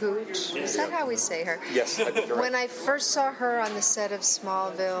Vanderhoot. Is that how we say her? Yes, I think you're right. When I first saw her on the set of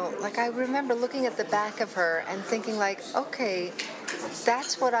Smallville, like I remember looking at the back of her and thinking like, okay,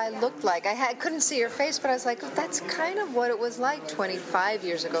 that's what I looked like. I couldn't see her face, but I was like, that's kind of what it was like 25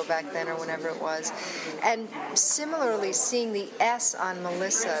 years ago back then, or whenever it was. And similarly, seeing the S on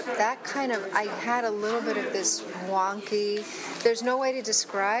Melissa, that kind of, I had a little bit of this wonky, there's no way to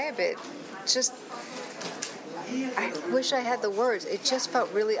describe it. Just, I wish I had the words. It just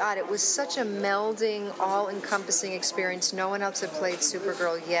felt really odd. It was such a melding, all-encompassing experience. No one else had played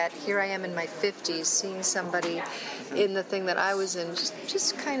Supergirl yet. Here I am in my 50s, seeing somebody in the thing that I was in.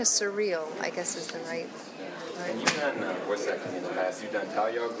 Just kind of surreal, I guess is the right. And you've done voice acting in the past. You've done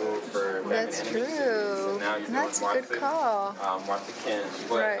Talia Al Ghul for Batman That's Animated true. Series, and now you're That's a doing good call. Martha Kent.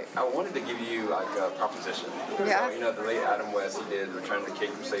 But Right. I wanted to give you like a proposition. Yeah. So, you know, the late Adam West, he did Return of the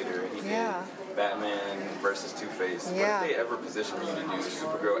Cape Crusader. He did Batman versus Two-Face. Yeah. What if they ever position you to do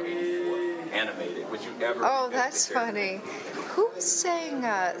Supergirl 84 animated? Would you ever? Oh, that's funny. Who was saying,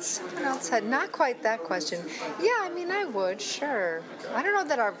 someone else had, not quite that question. Yeah, I mean, I would, sure. I don't know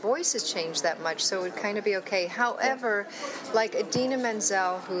that our voices changed that much, so it would kind of be okay. However, like Idina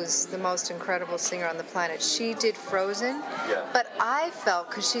Menzel, who's the most incredible singer on the planet, she did Frozen. Yeah. But I felt,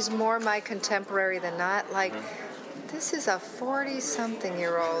 because she's more my contemporary than not, like, this is a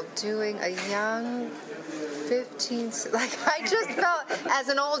 40-something-year-old doing a young 15, like I just felt as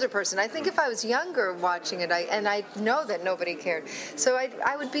an older person. I think if I was younger watching it, I know that nobody cared, so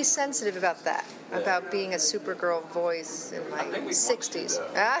I would be sensitive about that, about being a Supergirl voice in my 60s. Just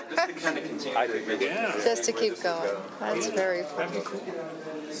to kind of continue. Just to keep going. That's very funny.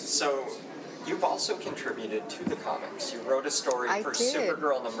 So, you've also contributed to the comics. You wrote a story for did.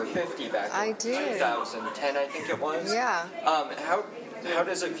 Supergirl number 50 back in 2010, I think it was. Yeah. How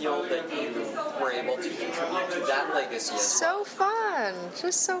does it feel that you were able to contribute to that legacy as well? So fun.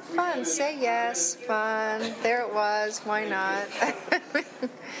 Just so fun. Say yes. Fun. There it was. Why not?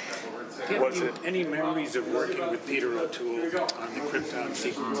 Do you have any memories of working with Peter O'Toole on the Krypton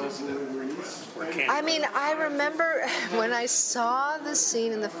sequences? I mean, I remember when I saw the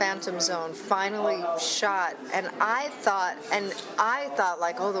scene in the Phantom Zone finally shot, and I thought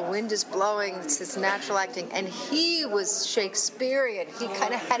like, oh, the wind is blowing, it's natural acting, and he was Shakespearean. He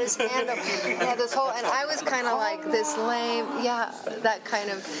kind of had his hand up, he had this whole, and I was kind of like this lame, that kind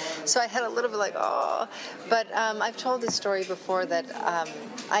of, so I had a little bit like, oh, but I've told this story before that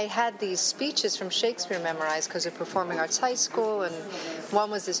I had these speeches from Shakespeare memorized because of Performing Arts High School, and one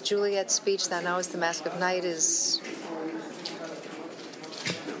was this Juliet speech that now is The Mask of Night is...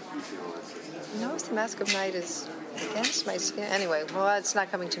 No, The Mask of Night is against my skin. Anyway, well, it's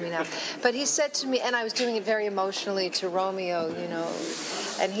not coming to me now. But he said to me, and I was doing it very emotionally to Romeo, you know,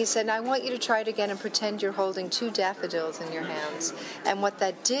 and he said, I want you to try it again and pretend you're holding 2 daffodils in your hands. And what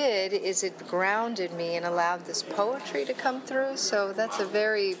that did is it grounded me and allowed this poetry to come through, so that's a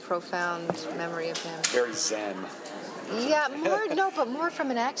very profound memory of him. Very zen. Yeah, but more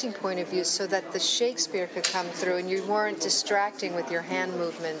from an acting point of view, so that the Shakespeare could come through, and you weren't distracting with your hand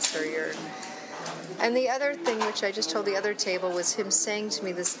movements or your. And the other thing, which I just told the other table, was him saying to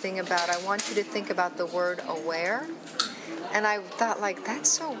me this thing about, I want you to think about the word aware. And I thought, like, that's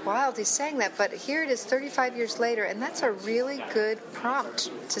so wild he's saying that. But here it is 35 years later, and that's a really good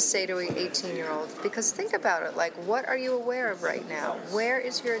prompt to say to an 18-year-old. Because think about it, like, what are you aware of right now? Where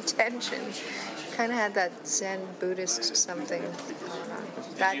is your attention? Kind of had that Zen Buddhist something.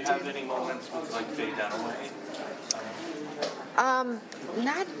 Did you have any moments with, like, Faye Dunaway?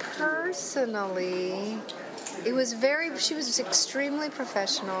 Not personally. It was she was extremely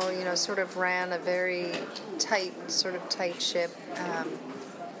professional, sort of ran a very tight ship.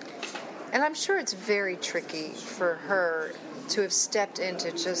 And I'm sure it's very tricky for her to have stepped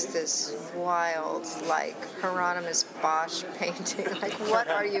into just this wild, like, Hieronymus Bosch painting. Like, what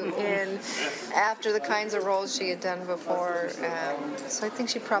are you in after the kinds of roles she had done before? So I think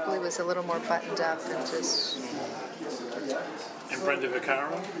she probably was a little more buttoned up and just... And Brenda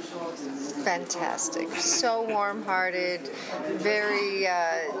Vaccaro? Fantastic. So warm-hearted, very,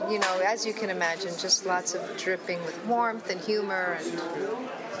 as you can imagine, just lots of dripping with warmth and humor and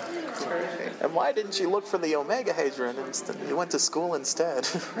terrific. And why didn't you look for the Omega Hadron instead? You went to school instead.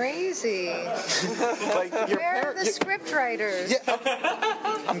 Crazy. Like, where are the script writers? Yeah.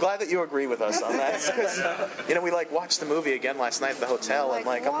 I'm glad that you agree with us on that, because we watched the movie again last night at the hotel, and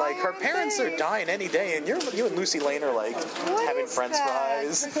I'm like, her parents are dying any day, and you and Lucy Lane are like having French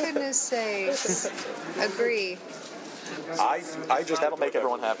fries. For goodness sakes. Agree. That'll make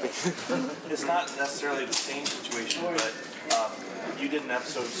everyone happy. It's not necessarily the same situation, but you did an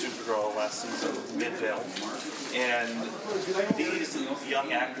episode of Supergirl last season, Midvale, and these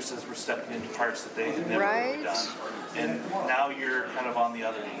young actresses were stepping into parts that they had never really done. And now you're kind of on the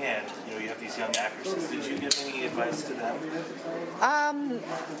other hand. You have these young actresses. Did you give any advice to them?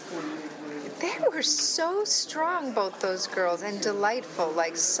 They were so strong, both those girls, and delightful,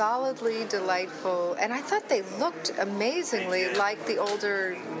 like solidly delightful. And I thought they looked amazingly like the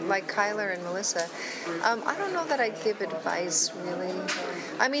older, like Kyler and Melissa. I don't know that I'd give advice, really.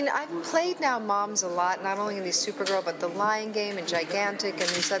 I mean, I've played now moms a lot, not only in these Supergirl, but The Lion Game and Gigantic and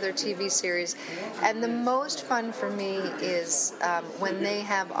these other TV series. And the most fun for me is when they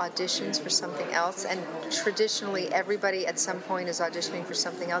have auditions for something else. And traditionally, everybody at some point is auditioning for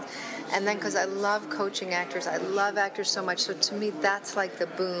something else. And then, because I love coaching actors, I love actors so much. So to me, that's like the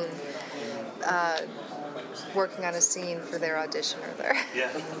boon. Working on a scene for their auditioner there. Yeah.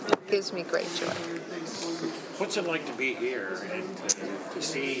 It gives me great joy. What's it like to be here and to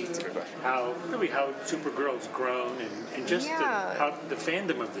see how Supergirl's grown and just how the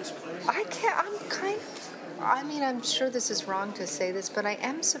fandom of this place? I'm sure this is wrong to say this, but I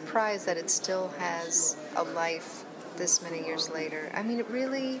am surprised that it still has a life this many years later. I mean, it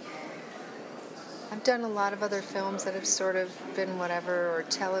really... I've done a lot of other films that have sort of been whatever, or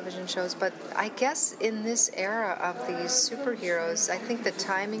television shows, but I guess in this era of these superheroes, I think the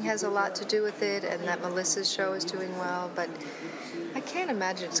timing has a lot to do with it, and that Melissa's show is doing well, but I can't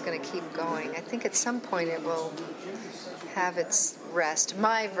imagine it's going to keep going. I think at some point it will have its rest.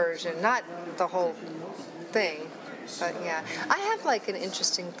 My version, not the whole thing, but yeah. I have like an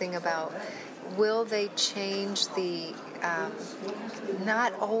interesting thing about, will they change the...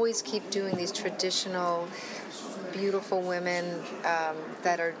 not always keep doing these traditional beautiful women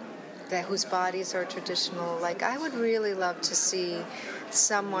whose bodies are traditional. Like, I would really love to see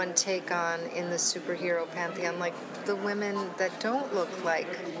someone take on in the superhero pantheon, like the women that don't look like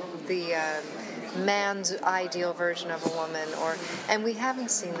the man's ideal version of a woman, and we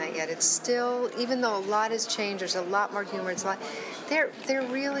haven't seen that yet. It's still, even though a lot has changed, there's a lot more humor. It's a lot. There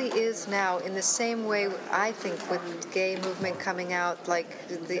really is now, in the same way I think with gay movement coming out, like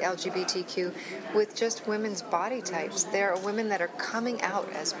the LGBTQ, with just women's body types. There are women that are coming out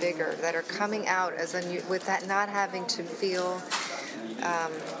as bigger, that are coming out as with that not having to feel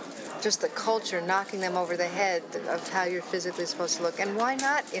just the culture knocking them over the head of how you're physically supposed to look. And why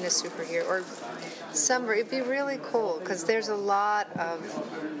not in a superhero or somewhere? It'd be really cool, because there's a lot of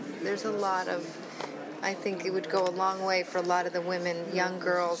I think it would go a long way for a lot of the women, young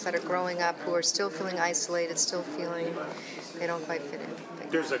girls that are growing up who are still feeling isolated, still feeling they don't quite fit in.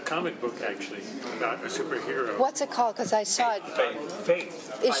 There's a comic book, actually, about a superhero. What's it called? Because I saw it.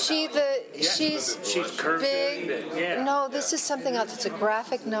 Faith. Is she the... She's curvy. Big? Yeah. No, this is something else. It's a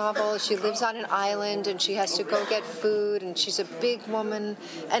graphic novel. She lives on an island, and she has to go get food, and she's a big woman,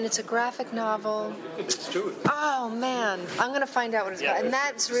 and it's a graphic novel. It's true. Oh, man. I'm going to find out what it's called. And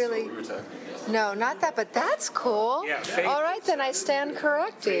that's really... No, not that, but that's cool. Yeah, Faith. All right, then I stand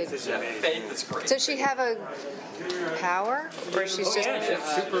corrected. Faith is great. Does she have a power, or she's just.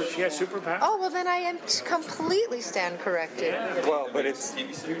 She has superpower. Oh well, then I am completely stand corrected. Well, but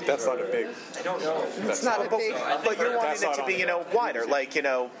that's not a big. I don't know. It's not a big. But you're wanting it to be, wider, like,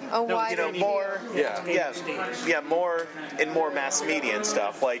 wider. more. Yeah. More in more mass media and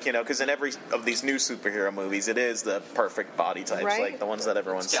stuff, like, because in every of these new superhero movies, it is the perfect body types, Right. like the ones that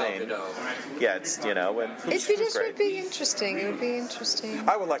everyone's seen. Yeah, it's and It just would be interesting. It would be interesting.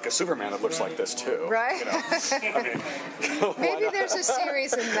 I would like a Superman that looks like this too. Right? Maybe there's a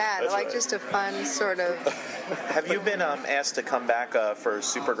series in that, That's like right. just a fun sort of. Have you been asked to come back for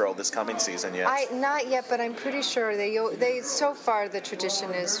Supergirl this coming season yet? Not yet, but I'm pretty sure they so far the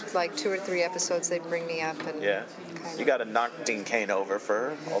tradition is like 2 or 3 episodes they bring me up and. Yeah. You got to knock Dean Cain over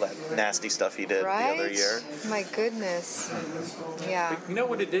for all that nasty stuff he did Right? the other year. My goodness. Yeah. You know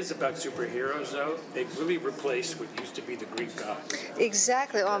what it is about superheroes, though? They really replaced what used to be the Greek gods.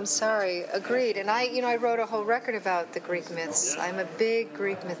 Exactly. Oh, I'm sorry. Agreed. And I wrote a whole record about the Greek myths. I'm a big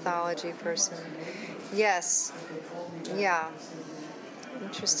Greek mythology person. Yes. Yeah.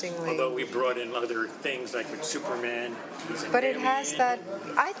 Interestingly. Although we brought in other things like with Superman. But it has that.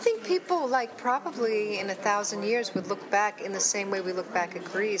 I think people probably in 1,000 years would look back in the same way we look back at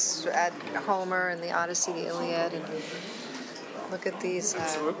Greece, at Homer and the Odyssey, the Iliad, and look at these.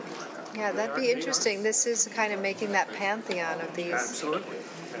 Yeah, that'd be interesting. This is kind of making that pantheon of these. Absolutely.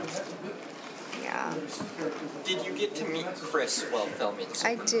 Yeah. Did you get to meet Chris while filming?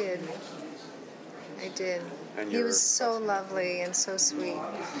 I did. And He was so lovely and so sweet.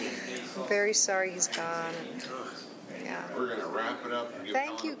 I'm very sorry he's gone. Yeah. We're going to wrap it up. And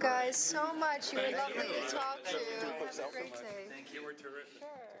Thank you guys so much. You were lovely to talk to. Have a great day. Thank you. We're terrific.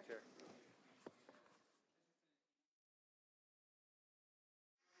 Sure.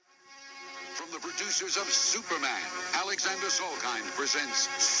 From the producers of Superman, Alexander Solkind presents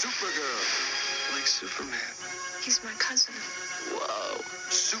Supergirl. Like Superman. He's my cousin. Whoa.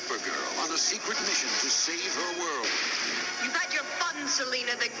 Supergirl on a secret mission to save her world. You've had your fun,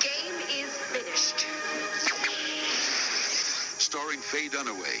 Selena. The game is finished. Starring Faye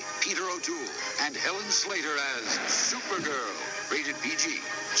Dunaway, Peter O'Toole, and Helen Slater as Supergirl. Rated PG.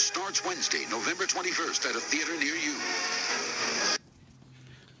 Starts Wednesday, November 21st at a theater near you.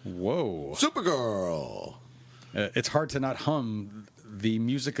 Whoa. Supergirl. It's hard to not hum the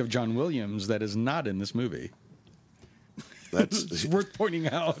music of John Williams that is not in this movie. That's it's worth pointing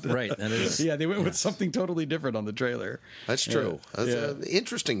out. Right. That is. Yeah, they went with something totally different on the trailer. That's true. That's an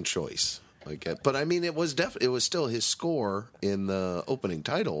interesting choice. But I mean, it was still his score in the opening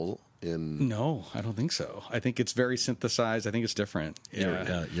title. No, I don't think so. I think it's very synthesized. I think it's different.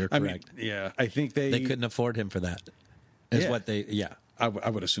 Yeah, you're correct. I mean, I think they couldn't afford him for that. Is what they. Yeah. I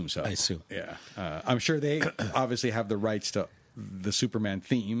would assume so. I assume. Yeah. I'm sure they obviously have the rights to the Superman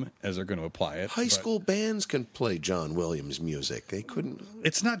theme as they're going to apply it. High school bands can play John Williams music. They couldn't.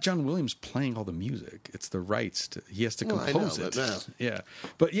 It's not John Williams playing all the music. It's the rights to. He has to compose it. Yeah.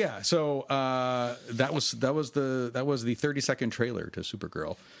 But yeah. So that was the 30-second trailer to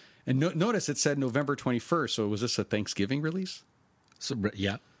Supergirl, and notice it said November 21st. So was this a Thanksgiving release? So,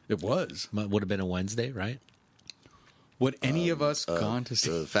 yeah, it was. Would have been a Wednesday, right? Would any of us gone to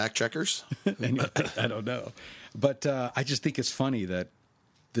see fact checkers? I don't know, but I just think it's funny that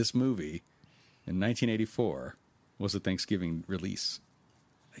this movie in 1984 was a Thanksgiving release.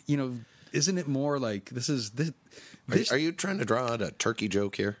 Isn't it more like this? Are you trying to draw out a turkey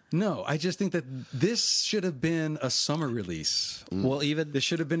joke here? No, I just think that this should have been a summer release. Well, even this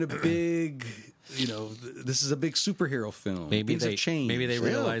should have been a big. This is a big superhero film. Maybe Things have changed. Maybe they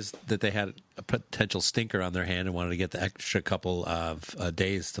realized that they had a potential stinker on their hand and wanted to get the extra couple of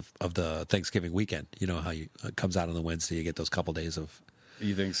days of the Thanksgiving weekend. You know how it comes out on the Wednesday, you get those couple days of.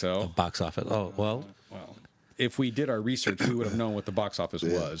 You think so? Of box office. Oh well. If we did our research, we would have known what the box office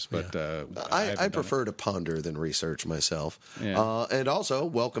was. But I prefer to ponder than research myself. Yeah. And also,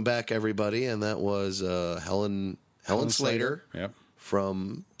 welcome back, everybody. And that was Helen Slater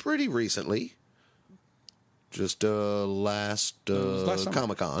from pretty recently. Just last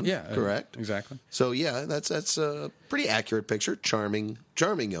Comic-Con, correct? Exactly. So yeah, that's a pretty accurate picture. Charming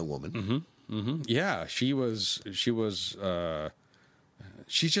young woman. Mm-hmm. Mm-hmm. Yeah, she was. She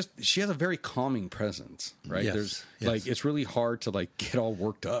has a very calming presence, right? Yes, it's really hard to get all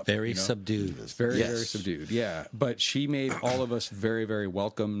worked up. Very subdued. Very subdued. Yeah, but she made all of us very, very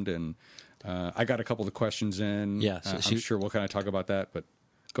welcomed, and I got a couple of questions in. Yeah, so I'm sure we'll kind of talk about that, but.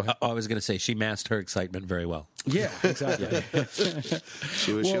 Go ahead. I was going to say she masked her excitement very well. Yeah, exactly.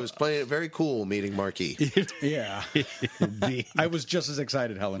 She was playing it very cool meeting Marke. Yeah. I was just as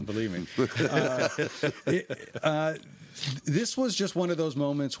excited, Helen, believe me. This was just one of those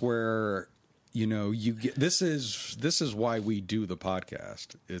moments where you get this is why we do the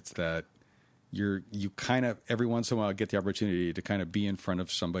podcast. It's that you kind of every once in a while get the opportunity to kind of be in front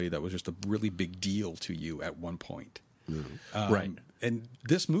of somebody that was just a really big deal to you at one point. Right. And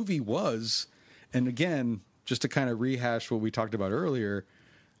this movie was, and again, just to kind of rehash what we talked about earlier,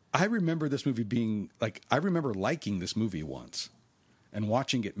 I remember this movie being like, I remember liking this movie once and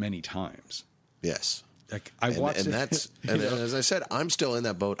watching it many times. Yes. Like I watched and it. that's and as I said, I'm still in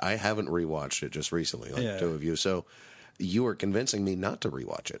that boat. I haven't rewatched it just recently, like two of you. So you are convincing me not to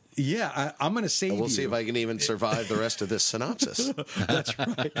rewatch it. Yeah, I'm going to save you. We'll see if I can even survive the rest of this synopsis. That's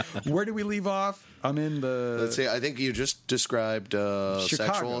right. Where do we leave off? I'm in the... Let's see. I think you just described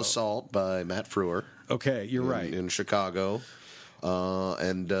sexual assault by Matt Frewer. Okay, you're right. In Chicago.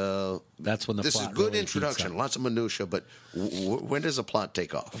 And that's when the this plot is good really introduction, lots of minutia, but when does the plot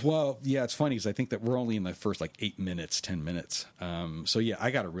take off? Well, yeah, it's funny because I think that we're only in the first 8 minutes, 10 minutes. So yeah, I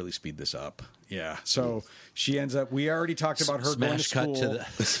got to really speed this up. Yeah. So she ends up. We already talked about her going to school.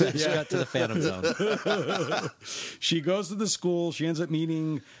 Smash cut to the Phantom Zone. She goes to the school. She ends up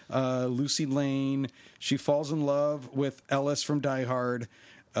meeting Lucy Lane. She falls in love with Ellis from Die Hard.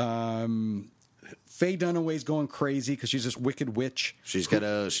 Faye Dunaway's going crazy because she's this wicked witch. She's got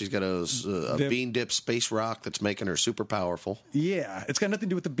a bean dip space rock that's making her super powerful. Yeah, it's got nothing to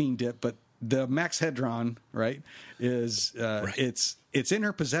do with the bean dip, but the Max Hedron, right, is it's in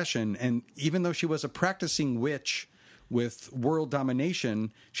her possession, and even though she was a practicing witch with world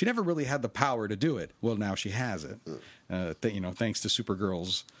domination, she never really had the power to do it. Well, now she has it, thanks to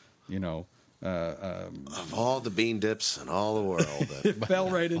Supergirl's, of all the bean dips in all the world, it fell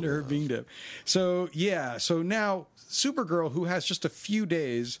right into her bean dip. So now Supergirl, who has just a few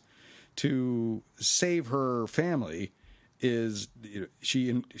days to save her family, she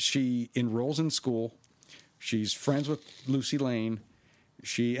enrolls in school. She's friends with Lucy Lane.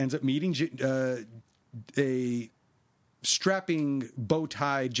 She ends up meeting a strapping bow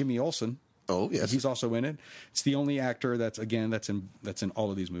tie Jimmy Olsen. Oh yes, he's also in it. It's the only actor that's in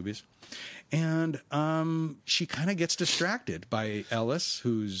all of these movies. And she kind of gets distracted by Ellis,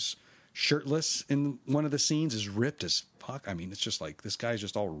 who's shirtless in one of the scenes, is ripped as fuck. I mean, it's just like this guy's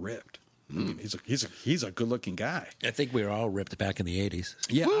just all ripped. I mean, he's a good looking guy. I think we were all ripped back in the 80s.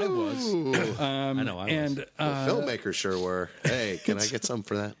 Yeah, I was. I know I was. And the filmmakers sure were. Hey, can I get some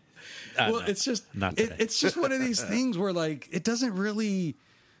for that? Well, no, it's just it's just one of these things where it doesn't really.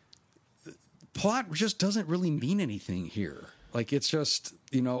 Plot just doesn't really mean anything here. It's just,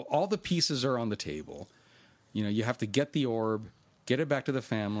 all the pieces are on the table. You have to get the orb, get it back to the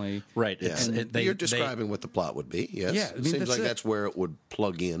family. Right. Yeah. You're describing what the plot would be. Yes. Yeah. It seems like that's where it would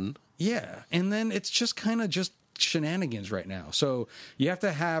plug in. Yeah. And then it's just kind of just shenanigans right now. So you have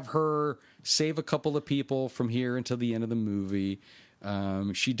to have her save a couple of people from here until the end of the movie.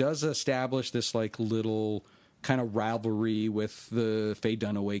 She does establish this little kind of rivalry with the Faye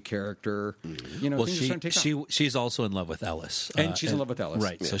Dunaway character. Well, she's also in love with Ellis, and she's in love with Ellis,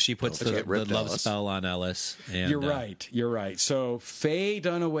 right? Yeah. So she puts the love spell on Ellis. And, You're right. So Faye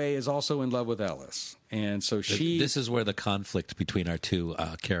Dunaway is also in love with Ellis, and so This is where the conflict between our two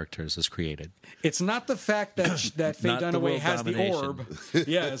characters is created. It's not the fact that Faye Dunaway has the orb.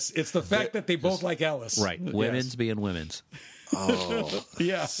 Yes, it's the fact that they both like Ellis. Right, women's being women's. Oh,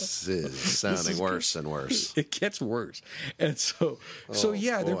 yeah. This is sounding worse and worse. It gets worse, and so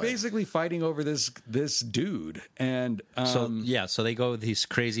they're basically fighting over this dude, and so they go with these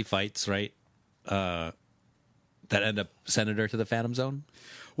crazy fights, right? That end up sending her to the Phantom Zone.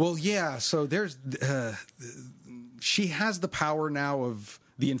 Well, yeah. So there's she has the power now of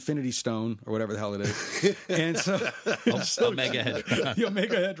the Infinity Stone, or whatever the hell it is. And Omega Hedron. The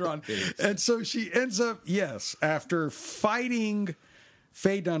Omega Hedron. And so she ends up, after fighting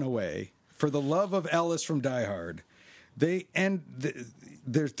Faye Dunaway for the love of Ellis from Die Hard, they're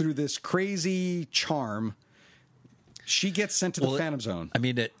through this crazy charm. She gets sent to the Phantom Zone. I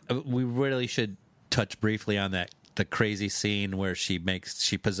mean, we really should touch briefly on the crazy scene where she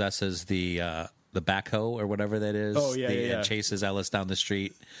possesses the backhoe or whatever that is. Oh, yeah. And chases Ellis down the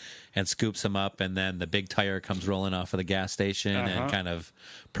street and scoops him up, and then the big tire comes rolling off of the gas station and kind of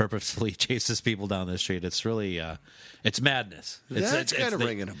purposefully chases people down the street. It's really, it's madness. That's kind of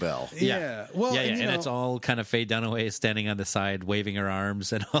ringing a bell. Yeah. Well, and it's all kind of Faye Dunaway standing on the side, waving her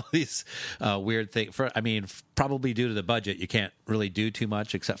arms, and all these weird things. Probably due to the budget, you can't really do too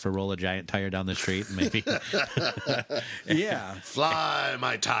much except for roll a giant tire down the street, and maybe. Yeah. Fly,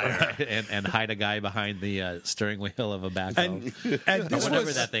 my tire. and hide a guy behind the steering wheel of a backhoe. And this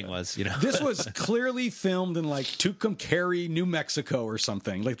whatever that thing was. This was clearly filmed in Tucumcari, New Mexico, or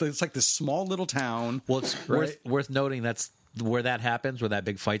something. It's like this small little town. Well, it's worth noting that's where that happens, where that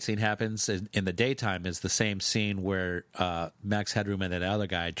big fight scene happens in the daytime, is the same scene where Max Headroom and that other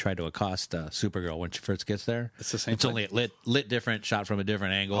guy tried to accost Supergirl when she first gets there. It's the same. It's only lit different, shot from a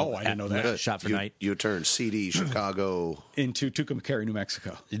different angle. Oh, I didn't know that. Shot for night. You turn CD Chicago into Tucumcari, New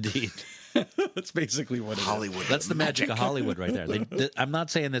Mexico. Indeed. That's basically what it Hollywood. is. That's the magic of Hollywood right there. I'm not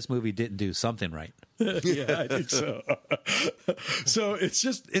saying this movie didn't do something right. Yeah, I think so. So it's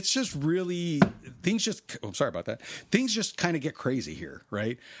just really things just. I'm sorry about that. Things just kind of get crazy here,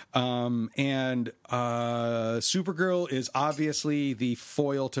 right? And Supergirl is obviously the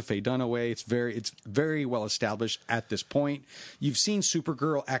foil to Faye Dunaway. It's very well established at this point. You've seen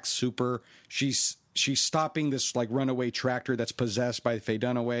Supergirl act super. She's stopping this like runaway tractor that's possessed by Faye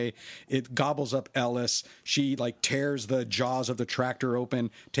Dunaway. It gobbles up Ellis. She like tears the jaws of the tractor open,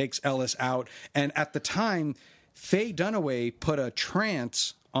 takes Ellis out. And at the time, Faye Dunaway put a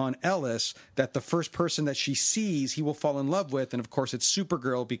trance on Ellis that the first person that she sees, he will fall in love with. And of course, it's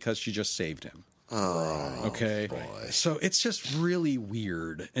Supergirl because she just saved him. Oh, okay. Boy. So it's just really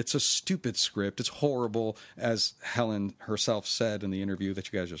weird. It's a stupid script. It's horrible, as Helen herself said in the interview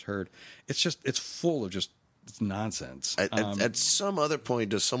that you guys just heard. It's full of just nonsense. At some other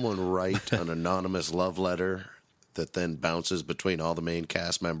point, does someone write an anonymous love letter that then bounces between all the main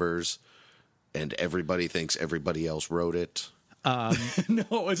cast members, and everybody thinks everybody else wrote it?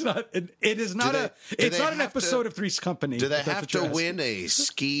 No, it's not. It is not It's not an episode of Three's Company. Do they have to win a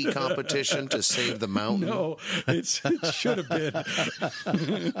ski competition to save the mountain? No, it should have been.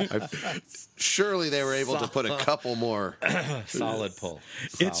 Surely they were able to put a couple more. Solid pull.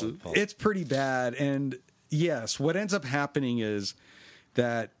 It's pretty bad. And yes, what ends up happening is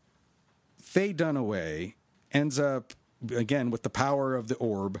that Faye Dunaway ends up, again, with the power of the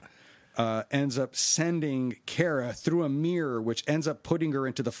orb, ends up sending Kara through a mirror, which ends up putting her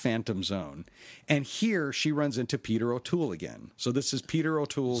into the Phantom Zone. And here she runs into Peter O'Toole again. So this is Peter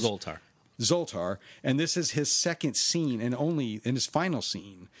O'Toole's Zoltar, and this is his second scene and only in his final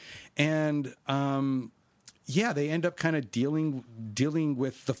scene. And they end up kind of dealing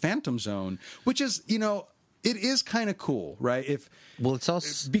with the Phantom Zone, which is, it is kind of cool, right? It's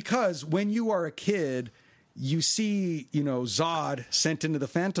also because when you are a kid, you see, Zod sent into the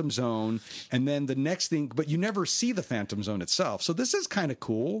Phantom Zone, and then the next thing, but you never see the Phantom Zone itself. So this is kind of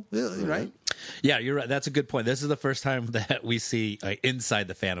cool, right? Yeah, you're right. That's a good point. This is the first time that we see inside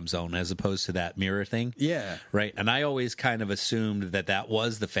the Phantom Zone as opposed to that mirror thing. Yeah. Right. And I always kind of assumed that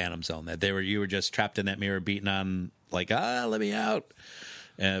was the Phantom Zone, that you were just trapped in that mirror beating on like, let me out.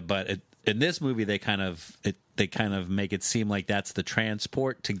 But in this movie, they kind of make it seem like that's the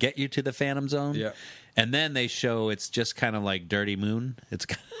transport to get you to the Phantom Zone. Yeah. And then they show it's just kind of like Dirty Moon. It's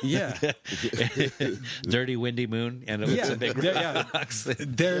Dirty Windy Moon, and it's a big rocks.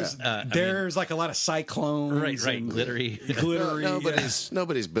 There's like a lot of cyclones, right, glittery.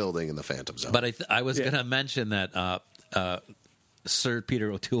 Nobody's building in the Phantom Zone. But I was going to mention that Sir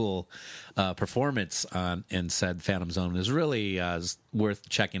Peter O'Toole performance in said Phantom Zone is really worth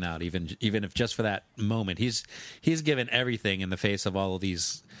checking out, even if just for that moment. He's given everything in the face of all of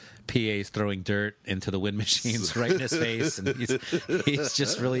these PAs throwing dirt into the wind machines right in his face, and he's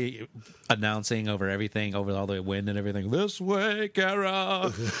just really announcing over everything, over all the wind and everything. This way,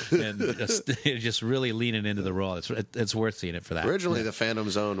 Kara, and just really leaning into the role. It's worth seeing it for that. Originally, the Phantom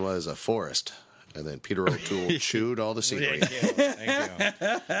Zone was a forest. And then Peter O'Toole chewed all the scenery. Thank you.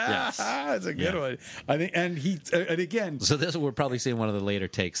 Yes. That's a good one. I think, and again. So we're probably seeing one of the later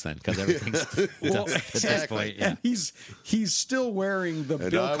takes then, because everything's at this point. Yeah. And he's still wearing the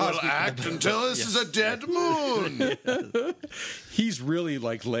Bill Cosby. I will act until this is a dead moon. He's really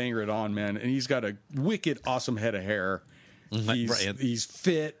like laying it on, man, and he's got a wicked, awesome head of hair. He's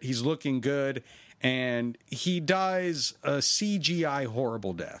fit. He's looking good, and he dies a CGI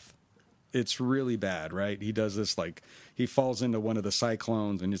horrible death. It's really bad, right? He does this he falls into one of the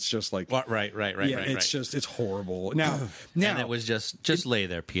cyclones, and it's just like right. Yeah, it's horrible. Now, and it was just lay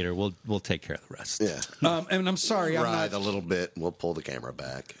there, Peter. We'll take care of the rest. Yeah. And I'm sorry, Writhe a little bit, and we'll pull the camera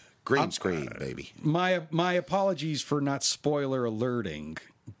back. Green screen, baby. My apologies for not spoiler alerting,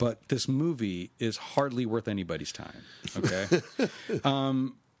 but this movie is hardly worth anybody's time. Okay.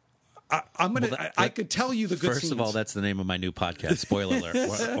 I could tell you the good First scenes. of all, that's the name of my new podcast, Spoiler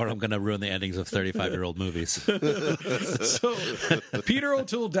Alert, or I'm going to ruin the endings of 35-year-old movies. So Peter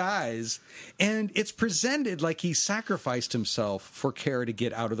O'Toole dies, and it's presented like he sacrificed himself for Kara to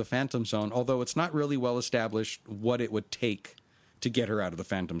get out of the Phantom Zone, although it's not really well established what it would take to get her out of the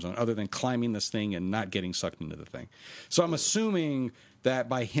Phantom Zone, other than climbing this thing and not getting sucked into the thing. So I'm assuming that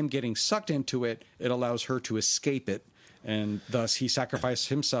by him getting sucked into it, it allows her to escape it, and thus he sacrificed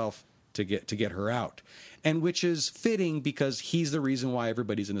himself to get her out, and which is fitting because he's the reason why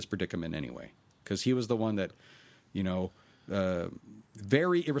everybody's in this predicament anyway, because he was the one that,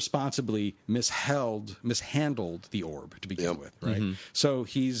 very irresponsibly mishandled the orb to begin with, right? Mm-hmm. So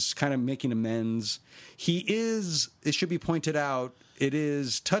he's kind of making amends. It should be pointed out, it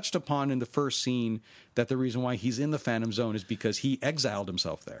is touched upon in the first scene that the reason why he's in the Phantom Zone is because he exiled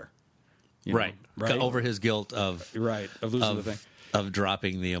himself there. Right. Over his guilt of losing the thing. Of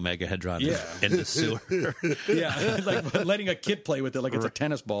dropping the Omega Hedron in the sewer. Like letting a kid play with it like it's a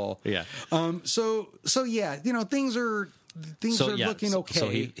tennis ball. Yeah. So yeah, things are looking okay. So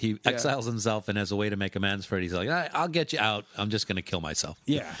he exiles himself, and as a way to make amends for it, he's like, I'll get you out. I'm just going to kill myself.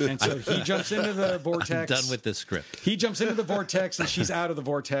 Yeah. And so he jumps into the vortex. I'm done with this script. He jumps into the vortex, and she's out of the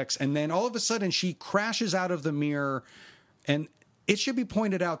vortex. And then all of a sudden, she crashes out of the mirror. And it should be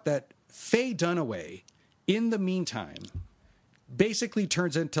pointed out that Faye Dunaway, in the meantime, basically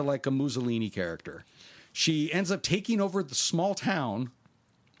turns into like a Mussolini character. She ends up taking over the small town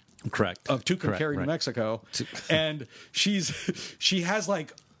of Tucumcari, New Mexico, and she has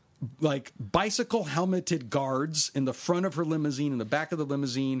like bicycle helmeted guards in the front of her limousine, in the back of the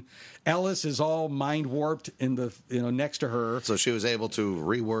limousine. Ellis is all mind warped in the next to her. So she was able to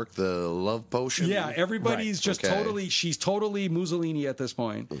rework the love potion. Yeah, everybody's she's totally Mussolini at this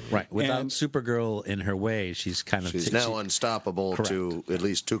point. Right. Without Supergirl in her way, she's now unstoppable to at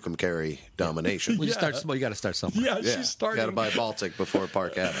least Tucumcari domination. Well, you got to start somewhere. Yeah, she's starting. Got to buy Baltic before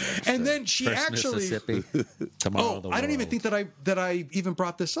Park Avenue. And then she First actually Mississippi. Tomorrow, I don't even think that I even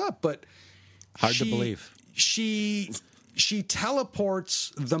brought this up. But hard to believe. She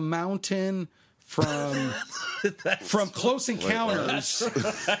teleports the mountain from Close Encounters.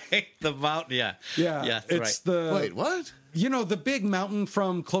 The mountain, yeah. It's the wait, what? The big mountain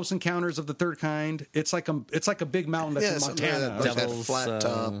from Close Encounters of the Third Kind. It's like a big mountain that's in Montana. That flat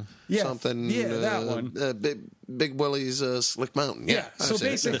top, something. Yeah, that one. Big Willie's Slick Mountain. Yeah. So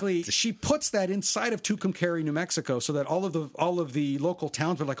basically, she puts that inside of Tucumcari, New Mexico, so that all of the local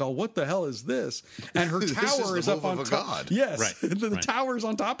towns are like, "Oh, what the hell is this?" And her tower is up on top. God. Yes, right. the tower's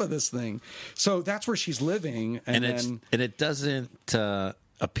on top of this thing. So that's where she's living, and it doesn't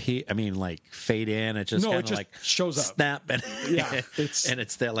appear. I mean, like fade in. It just kind of like shows up, snap, and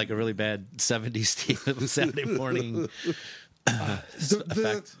it's that like a really bad '70s Saturday morning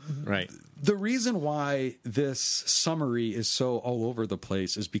effect. Right. The reason why this summary is so all over the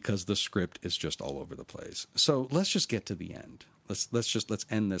place is because the script is just all over the place. So let's just get to the end. Let's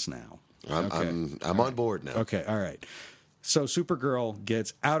end this now. I'm on board now. Okay, all right. So Supergirl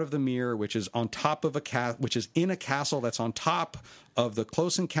gets out of the mirror, which is on top of which is in a castle that's on top of the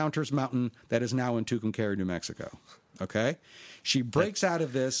Close Encounters mountain that is now in Tucumcari, New Mexico. Okay, she breaks out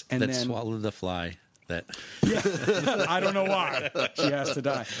of this and then swallowed the fly. I don't know why she has to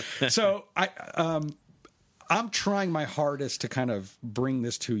die. So I'm trying my hardest to kind of bring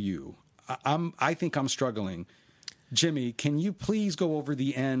this to you. I think I'm struggling. Jimmy, can you please go over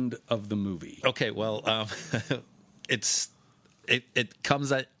the end of the movie? Okay, well, it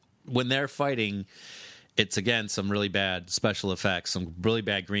comes at when they're fighting. It's again some really bad special effects, some really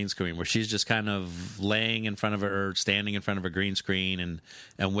bad green screen where she's just kind of laying in front of her, or standing in front of a green screen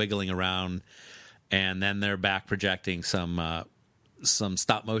and wiggling around. And then they're back projecting some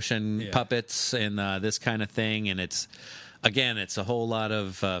stop motion puppets and this kind of thing. And it's a whole lot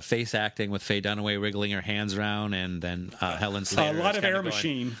of face acting with Faye Dunaway wriggling her hands around, and then Helen Slater. A lot of air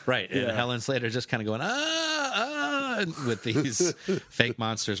machine. Right. And Helen Slater just kind of going, with these fake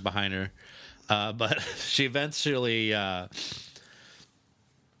monsters behind her. But she eventually...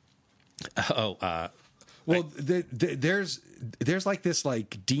 Well, there's like this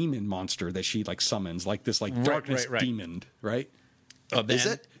like demon monster that she like summons, like this like darkness demon, right?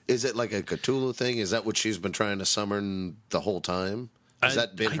 Is it like a Cthulhu thing? Is that what she's been trying to summon the whole time? Has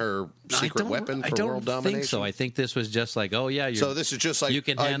that been her secret weapon for world domination? I think so. I think this was just like, so this is just like, you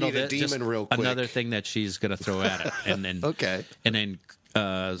can handle a demon just real quick. Another thing that she's going to throw at it, and then and then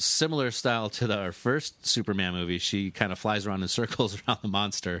similar style to our first Superman movie, she kind of flies around in circles around the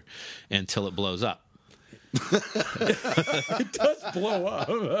monster until it blows up. It does blow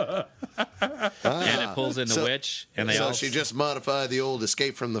up. And it pulls in the witch. And she just modified the old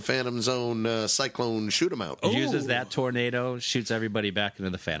Escape from the Phantom Zone cyclone shoot 'em out. Uses that tornado, shoots everybody back into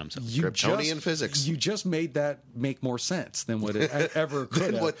the Phantom Zone. Kryptonian physics. You just made that make more sense than what it ever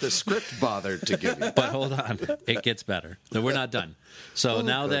could have. What the script bothered to give you. But hold on, it gets better. No, we're not done. So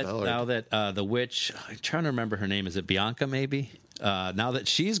now that the witch, I'm trying to remember her name. Is it Bianca? Maybe. Now that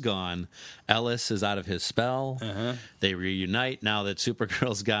she's gone, Ellis is out of his spell. They reunite now that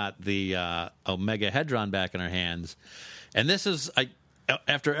Supergirl's got the Omega Hedron back in her hands. And this is,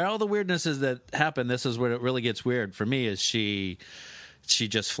 after all the weirdnesses that happen, this is where it really gets weird for me. Is she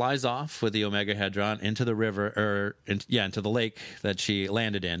just flies off with the Omega Hedron into the river, into the lake that she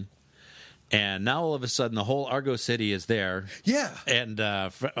landed in. And now all of a sudden, the whole Argo City is there. Yeah. And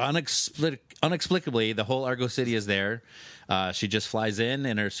inexplicably, the whole Argo City is there. She just flies in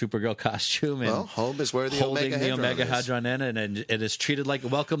her Supergirl costume. And home is where the holding Omega the Hedron in, and it is treated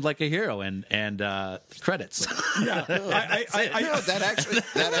welcomed like a hero. And credits. Yeah. That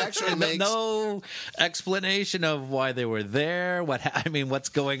actually makes no explanation of why they were there. What's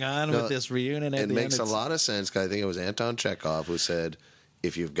going on with this reunion? It makes a lot of sense. 'Cause I think it was Anton Chekhov who said,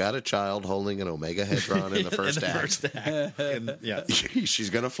 if you've got a child holding an Omega Hedron in the first act,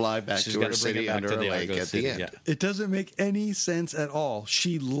 she's going to fly back to her city under a lake at the end. Yeah. It doesn't make any sense at all.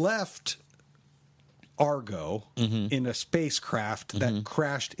 She left Argo in a spacecraft that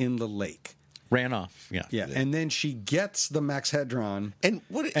crashed in the lake. Ran off, yeah. And then she gets the Max Hedron and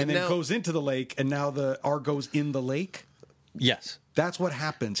then goes into the lake, and now the Argo's in the lake? Yes. That's what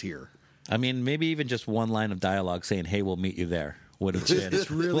happens here. I mean, maybe even just one line of dialogue saying, "Hey, we'll meet you there." Would have been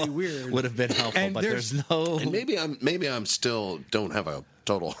it's really weird. Would have been helpful, and but there's no. And maybe I'm still don't have a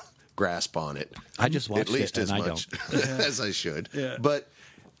total grasp on it. I just watched at least it, as and much I don't. as I should. Yeah. But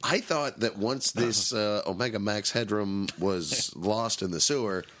I thought that once this Omega Max Hedron was lost in the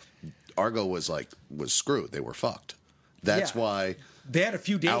sewer, Argo was screwed. They were fucked. That's why they had a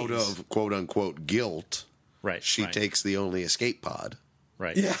few days out of quote unquote guilt. Right. She takes the only escape pod.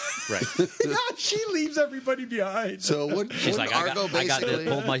 Right. Yeah. Right. She leaves everybody behind. So she's like, Argo I got this.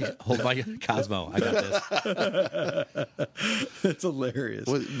 Hold my Cosmo. I got this. That's hilarious.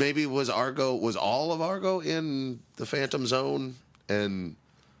 Maybe was all of Argo in the Phantom Zone? And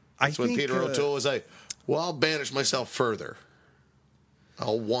that's when Peter O'Toole was like, well, I'll banish myself further.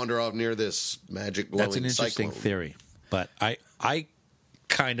 I'll wander off near this magic glowing That's an interesting theory. But I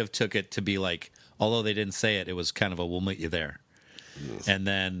kind of took it to be like, although they didn't say it, it was kind of a we'll meet you there. Yes. And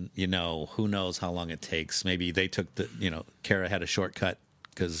then, who knows how long it takes. Maybe they took Kara had a shortcut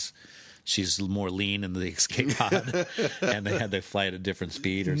because she's more lean in the escape pod, and they had to fly at a different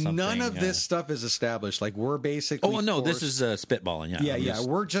speed or something. None of this stuff is established. We're basically this is spitballing. Yeah.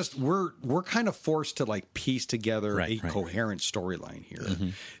 We're kind of forced to piece together a coherent storyline here. Mm-hmm.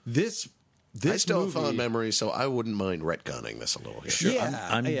 This I still have fond memories, so I wouldn't mind retconning this a little here. Sure.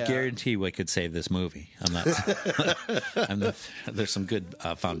 I'm guarantee we could save this movie. I'm not. There's some good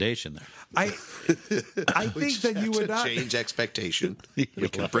foundation there. I think that you would not change expectation. We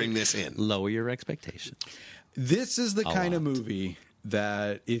can bring this in. Lower your expectation. This is the kind of movie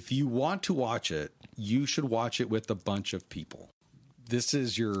that if you want to watch it, you should watch it with a bunch of people. This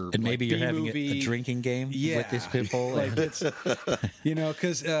is your and maybe you're having a drinking game with these people,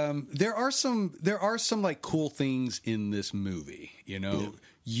 because there are some cool things in this movie.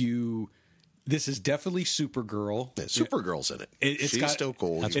 This is definitely Supergirl. Yeah, Supergirl's in it. She's still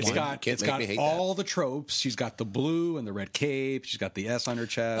cool. It's got all the tropes. She's got the blue and the red cape. She's got the S on her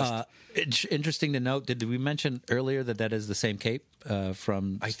chest. It's interesting to note. Did we mention earlier that is the same cape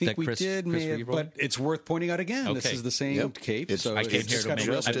from? I think we did, but it's worth pointing out again. Okay. This is the same cape. I came here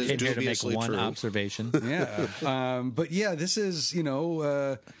to make one observation. Yeah, but yeah, this is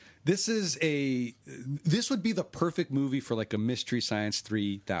this would be the perfect movie for a Mystery Science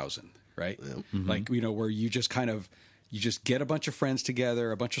 3000. Right? Yeah. Mm-hmm. Where you just get a bunch of friends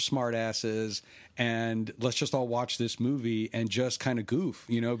together, a bunch of smart asses, and let's just all watch this movie and just kind of goof,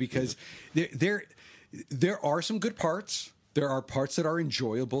 because there are some good parts. There are parts that are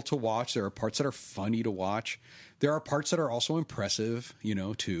enjoyable to watch. There are parts that are funny to watch. There are parts that are also impressive,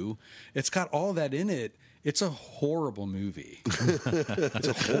 too. It's got all that in it. It's a horrible movie. It's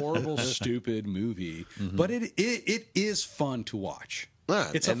a horrible, stupid movie, but it is fun to watch.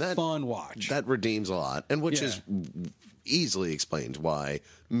 It's a fun watch. That redeems a lot, and which is easily explains why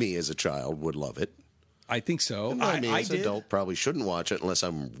me as a child would love it. I think so. And I as an adult probably shouldn't watch it unless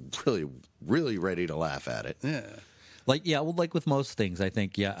I'm really, really ready to laugh at it. Yeah. Like with most things, I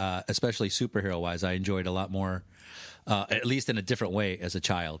think, especially superhero-wise, I enjoyed a lot more, at least in a different way as a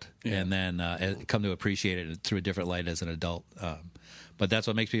child, and then come to appreciate it through a different light as an adult. But that's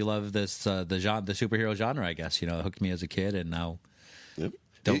what makes me love this the superhero genre, I guess. It hooked me as a kid, and now... Yep.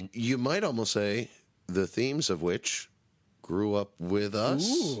 You might almost say the themes of which grew up with us.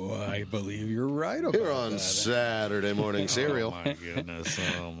 Ooh, I believe you're right about here on that. Saturday Morning Cereal. Oh my goodness!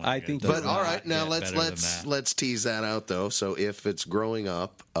 I think. But all right, now let's tease that out though. So if it's growing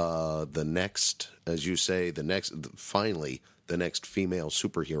up, the next, as you say, finally the next female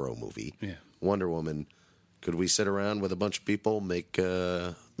superhero movie, Wonder Woman. Could we sit around with a bunch of people, make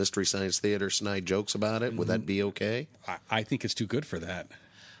Mystery Science Theater snide jokes about it, would that be okay? I think it's too good for that.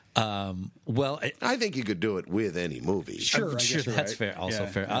 Well, I think you could do it with any movie. Sure, that's fair. Also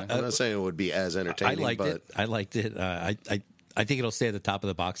fair. I'm not saying it would be as entertaining. I liked it. I think it'll stay at the top of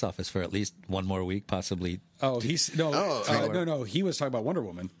the box office for at least one more week, possibly. Oh, no. He was talking about Wonder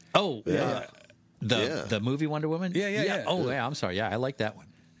Woman. Oh, yeah. The movie Wonder Woman. Yeah. Oh, yeah. I'm sorry. Yeah, I like that one.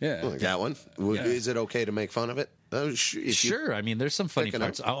 Yeah, that one. Is it okay to make fun of it? Sure. I mean, there's some funny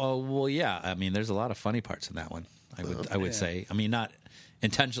parts. Oh, well, yeah. I mean, there's a lot of funny parts in that one. I would say. I mean, not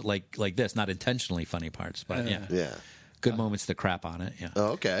intentional like this, not intentionally funny parts, but yeah. Good moments to crap on it. Yeah. Oh,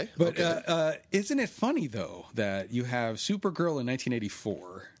 okay. But isn't it funny though that you have Supergirl in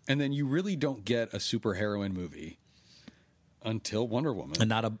 1984, and then you really don't get a superheroine movie until Wonder Woman,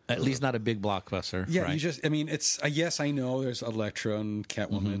 and at least not a big blockbuster. Yeah, right? you just. I mean, it's yes, I know there's Elektra and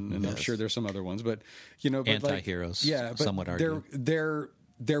Catwoman, and I'm sure there's some other ones, but but anti-heroes. But some would argue they're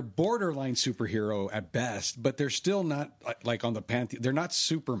borderline superhero at best, but they're still not like on the pantheon. They're not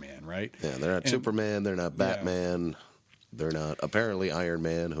Superman, right? Yeah, they're not Superman. They're not Batman. Yeah. They're not apparently Iron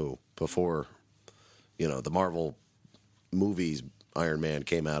Man, who before, the Marvel movies, Iron Man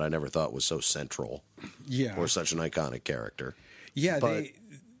came out. I never thought was so central, or such an iconic character. Yeah, but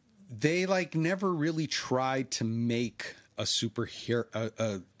they like never really tried to make a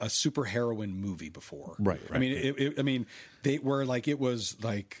superheroine movie before, right? I mean, they were like it was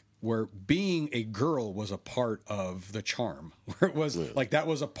like where being a girl was a part of the charm, where it was like that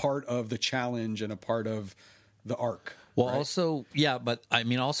was a part of the challenge and a part of the arc. Well, also, but I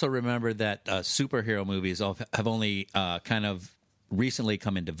mean, also remember that superhero movies have only kind of recently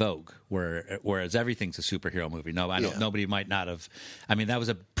come into vogue, whereas everything's a superhero movie. No, nobody might not have. I mean, that was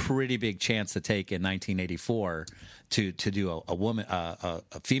a pretty big chance to take in 1984 to do a woman, a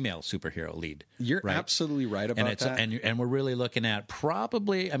female superhero lead. You're absolutely right about that. And we're really looking at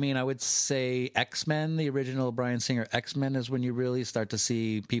probably. I mean, I would say X-Men, the original Bryan Singer X-Men, is when you really start to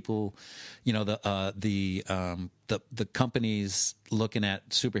see people, the companies looking at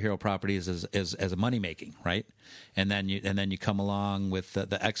superhero properties as a money making, right? And then you come along with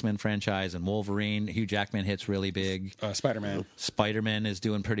the X-Men franchise and Wolverine. Hugh Jackman hits really big. Spider-Man is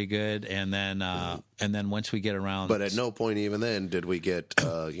doing pretty good, and then once we get around, but at no point even then did we get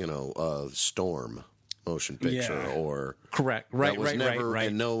Storm motion picture or correct, right, right,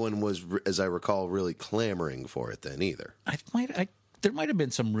 and no one was, as I recall, really clamoring for it then either. There might have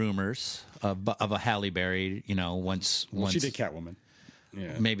been some rumors of a Halle Berry, once she did Catwoman.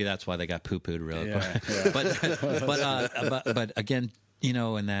 Yeah. Maybe that's why they got poo-pooed really quick. But again,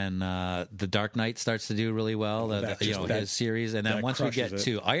 and then The Dark Knight starts to do really well, his series. And then once we get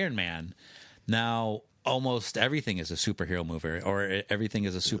to Iron Man, now almost everything is a superhero movie, or everything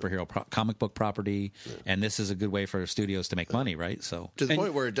is a superhero comic book property, and this is a good way for studios to make money, right? So to the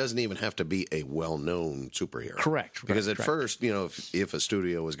point where it doesn't even have to be a well-known superhero. Correct. Because at first, if a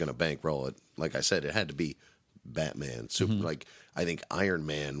studio was going to bankroll it, like I said, it had to be Batman. Like I think Iron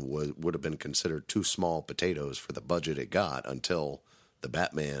Man would have been considered too small potatoes for the budget it got until the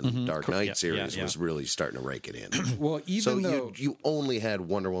Batman Dark Knight series was really starting to rake it in. Well, though you only had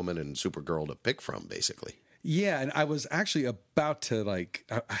Wonder Woman and Supergirl to pick from, basically. Yeah, and I was actually about to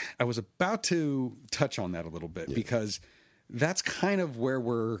I was about to touch on that a little bit because that's kind of where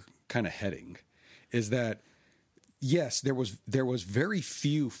we're kind of heading. Is that yes, there was very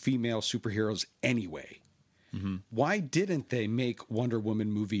few female superheroes anyway. Mm-hmm. Why didn't they make Wonder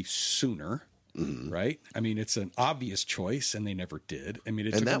Woman movie sooner? Mm-hmm. Right? I mean, it's an obvious choice, and they never did. I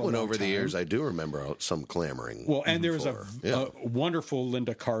mean, and that one over the years, I do remember some clamoring. Well, and there was a wonderful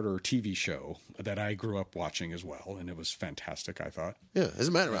Linda Carter TV show that I grew up watching as well, and it was fantastic, I thought. Yeah, as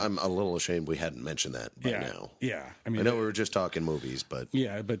a matter of I'm a little ashamed we hadn't mentioned that by now. Yeah, I know we were just talking movies, but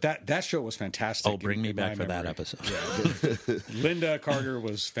but that show was fantastic. Oh, bring me back for that episode. Yeah, Linda Carter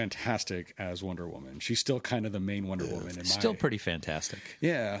was fantastic as Wonder Woman. She's still kind of the main Wonder Woman. Still pretty fantastic.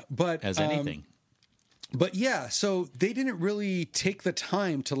 Yeah, but as anything. But yeah, so they didn't really take the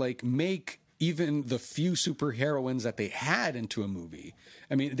time to make even the few superheroines that they had into a movie.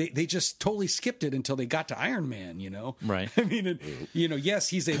 I mean, they just totally skipped it until they got to Iron Man, Right. I mean, yes,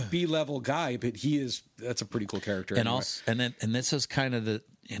 he's a B-level guy, but that's a pretty cool character. And anyway. also, and this is kind of the,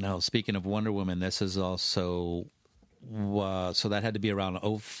 speaking of Wonder Woman, this is also, so that had to be around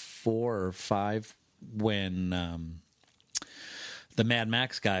 2004 or 2005 when, the Mad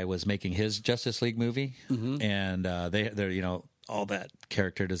Max guy was making his Justice League movie, and they're all that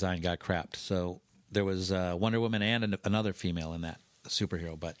character design got crapped. So there was Wonder Woman and another female in that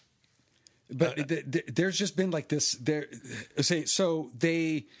superhero, but there's just been like this. So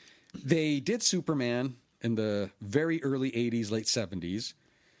they did Superman in the very early '80s, late '70s.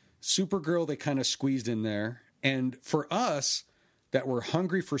 Supergirl, they kind of squeezed in there. And for us that were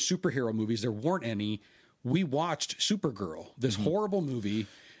hungry for superhero movies, there weren't any. We watched Supergirl, this horrible movie,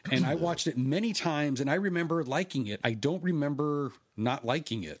 and I watched it many times, and I remember liking it. I don't remember not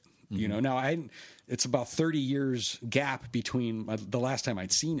liking it. You know, now it's about 30 years gap between the last time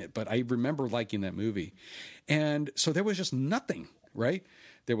I'd seen it, but I remember liking that movie. And so there was just nothing, right?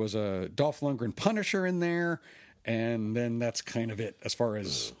 There was a Dolph Lundgren Punisher in there, and then that's kind of it as far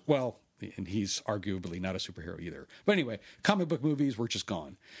as, well, and he's arguably not a superhero either. But anyway, comic book movies were just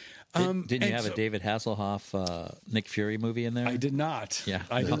gone. Didn't you have a David Hasselhoff, Nick Fury movie in there? I did not. Yeah.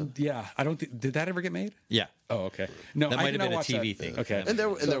 I didn't. Yeah. I don't did that ever get made? Yeah. Oh, okay. No, that I might did have not been a watch TV that. thing. Okay. And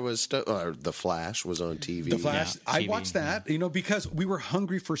there was The Flash was on TV. The Flash. Yeah, I TV, watched that, because we were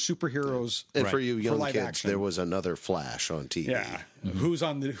hungry for superheroes. And for you young live kids, action. there was another Flash on TV. Yeah. Who's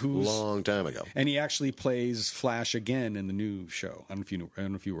long time ago. And he actually plays Flash again in the new show. I don't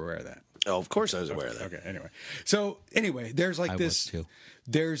know if you were aware of that. Oh, of course I was aware of that. Okay, anyway. So, there's like this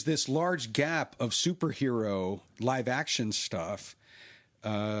there's this large gap of superhero live action stuff.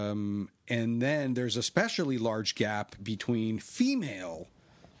 And then there's especially large gap between female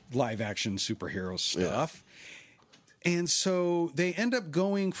live action superhero stuff. Yeah. And so they end up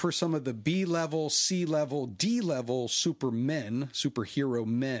going for some of the B level, C level, D level superhero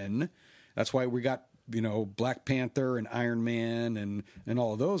men. That's why we got, Black Panther and Iron Man and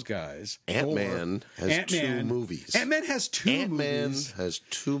all of those guys. Ant-Man has 2 movies. Ant-Man has 2 Ant-Man movies. has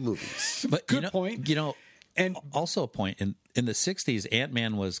 2 movies. But Good point. And also a point in the 60s,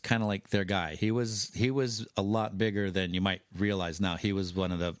 Ant-Man was kind of like their guy. He was a lot bigger than you might realize now. He was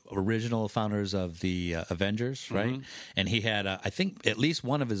one of the original founders of the Avengers, right? And he had, I think, at least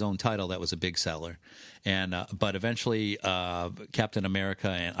one of his own title that was a big seller. And but eventually, Captain America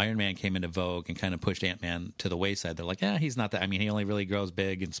and Iron Man came into vogue and kind of pushed Ant-Man to the wayside. They're like, he's not that. I mean, he only really grows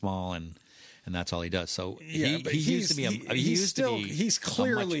big and small and that's all he does. So he used to be he's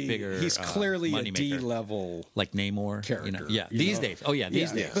clearly a D level like Namor character. These days. Oh yeah,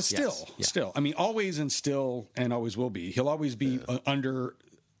 these days. But still, I mean, always and still and always will be. He'll always be under.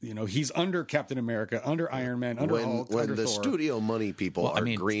 He's under Captain America, under Iron Man, under Hulk, when under the Thor. Studio money people are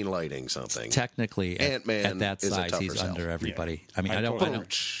green lighting something. Technically, Ant-Man at that size, he's sell. under everybody. Yeah. I mean, I don't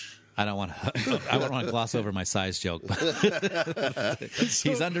want to gloss over my size joke, but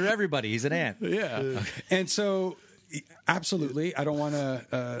he's under everybody. He's an ant. Yeah. Okay. And so, absolutely, I don't want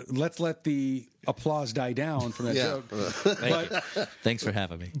to let the applause die down from that joke. But, thanks for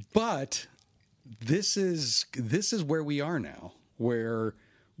having me. But this is where we are now, where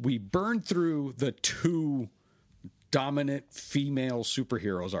we burned through the 2 dominant female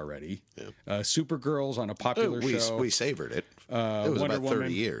superheroes already. Yeah. Supergirl's on a popular show. We savored it. It was Wonder about 30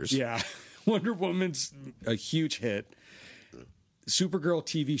 Woman, years. Yeah. Wonder Woman's a huge hit. Supergirl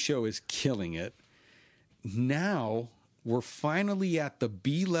TV show is killing it. Now we're finally at the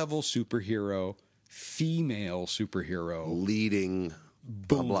B-level superhero, female superhero. Leading a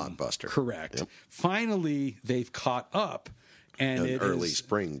blockbuster. Correct. Yep. Finally, they've caught up. And an early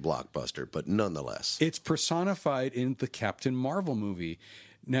spring blockbuster, but nonetheless. It's personified in the Captain Marvel movie.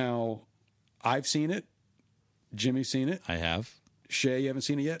 Now, I've seen it. Jimmy's seen it. I have. Shay, you haven't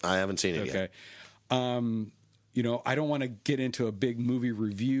seen it yet? I haven't seen it yet. Okay. I don't want to get into a big movie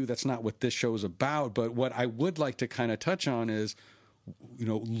review. That's not what this show is about. But what I would like to kind of touch on is,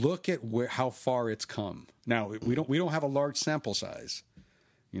 look at how far it's come. Now, we don't have a large sample size.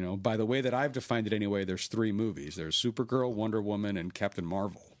 By the way that I've defined it anyway, there's 3 movies. There's Supergirl, Wonder Woman, and Captain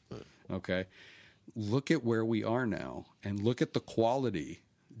Marvel. Okay? Look at where we are now, and look at the quality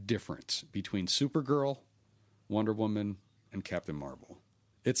difference between Supergirl, Wonder Woman, and Captain Marvel.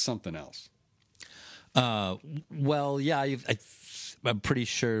 It's something else. Well, yeah, I'm pretty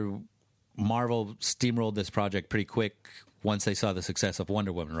sure Marvel steamrolled this project pretty quick once they saw the success of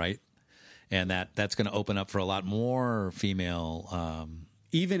Wonder Woman, right? And that's going to open up for a lot more female...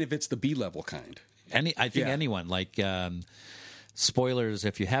 even if it's the B-level kind. I think anyone. Like, spoilers,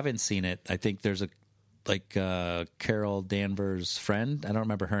 if you haven't seen it, I think there's Carol Danvers' friend. I don't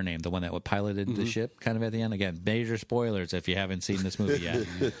remember her name, the one that piloted the ship kind of at the end. Again, major spoilers if you haven't seen this movie yet.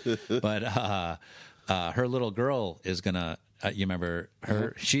 But her little girl is going to... you remember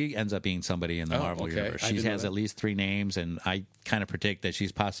her? She ends up being somebody in the Marvel universe. She has at least 3 names, and I kind of predict that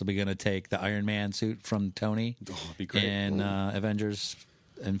she's possibly going to take the Iron Man suit from Tony in Avengers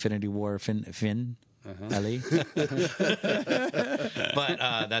Infinity War. Finn Ellie. But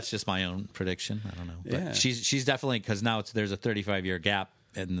that's just my own prediction. I don't know. But she's definitely, because now there's a 35-year gap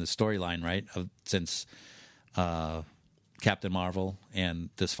in the storyline, right? Since Captain Marvel and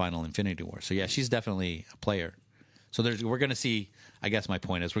this final Infinity War. So yeah, she's definitely a player. So we're going to see, I guess my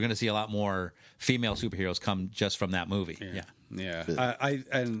point is we're going to see a lot more female superheroes come just from that movie. Yeah.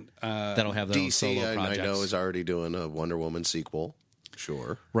 That'll have their own DC, solo I projects. know, is already doing a Wonder Woman sequel.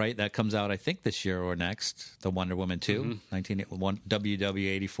 Sure. Right, that comes out, I think, this year or next. The Wonder Woman 2, WW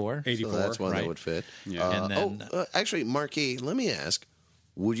 84. So that's one that would fit. Yeah. And then, actually, Marke, let me ask,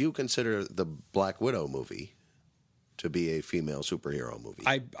 would you consider the Black Widow movie to be a female superhero movie?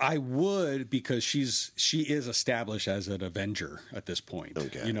 I would, because she is established as an Avenger at this point.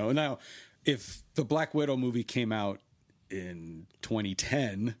 Okay. You know, now if the Black Widow movie came out in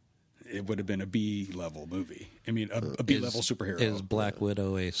 2010, it would have been a B-level movie. I mean, a B-level superhero. Is Black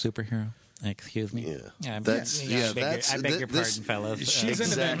Widow a superhero? Excuse me. Yeah, I beg your pardon, fellas. She's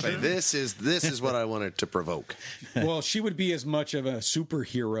exactly. This is what I wanted to provoke. Well, she would be as much of a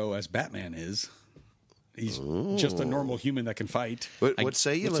superhero as Batman is. He's just a normal human that can fight. What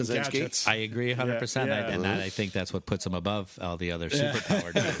say you, with some Lazinski? gadgets. I agree 100%. And I think that's what puts him above all the other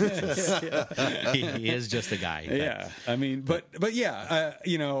superpowered guys. He is just a guy. Yeah. I mean, but yeah,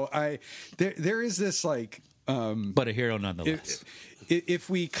 you know, there is this like... but a hero nonetheless. If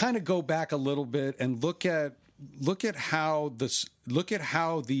we kind of go back a little bit and look at how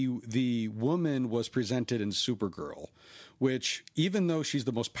the woman was presented in Supergirl, which, even though she's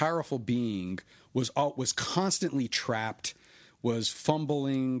the most powerful being, was constantly trapped, was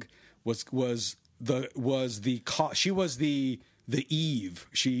fumbling, she was the Eve,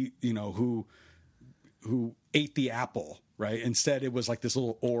 she, you know, who ate the apple, right? Instead, it was like this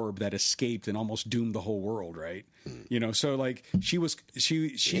little orb that escaped and almost doomed the whole world, right? You know, so like she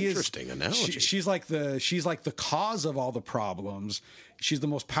Interesting analogy. She's like the cause of all the problems. She's the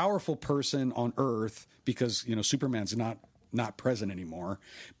most powerful person on Earth because, you know, Superman's not present anymore,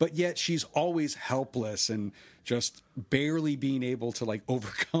 but yet she's always helpless and just barely being able to like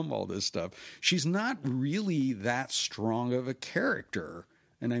overcome all this stuff. She's not really that strong of a character.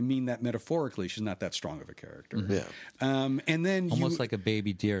 And I mean that metaphorically. She's not that strong of a character. Yeah. And then almost like a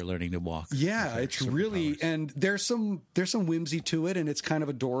baby deer learning to walk. Yeah, it's really, and there's some whimsy to it, and it's kind of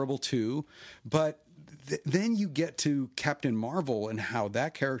adorable too. But then you get to Captain Marvel and how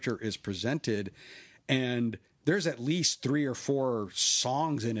that character is presented, and there's at least 3 or 4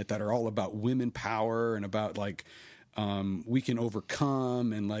 songs in it that are all about women power and about like we can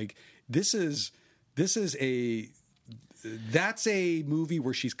overcome, and like that's a movie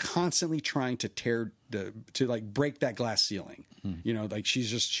where she's constantly trying to break that glass ceiling. You know, like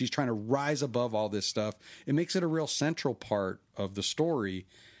she's trying to rise above all this stuff. It makes it a real central part of the story.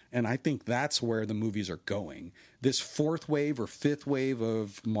 And I think that's where the movies are going. This 4th wave or 5th wave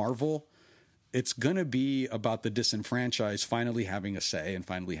of Marvel, it's going to be about the disenfranchised finally having a say and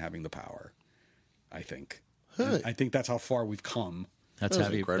finally having the power, I think. I think that's how far we've come. That's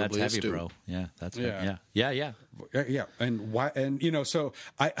heavy. That's heavy, bro. Yeah, that's yeah. And why? And you know, so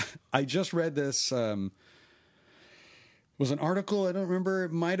I just read this. Was an article. I don't remember.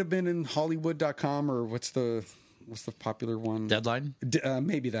 It might have been in Hollywood.com or what's the popular one? Deadline.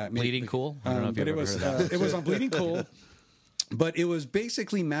 Maybe that. Bleeding Cool. I don't know if but you've ever heard that. It was on Bleeding Cool. But it was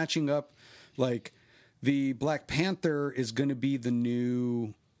basically matching up, like the Black Panther is going to be the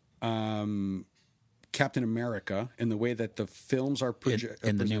new. Captain America in the way that the films are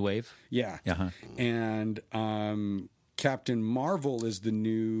in the new wave. Yeah. Uh-huh. And Captain Marvel is the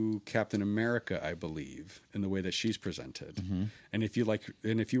new Captain America, I believe, in the way that she's presented. Mm-hmm. And if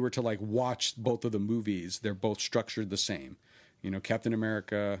you were to like watch both of the movies, they're both structured the same. You know, Captain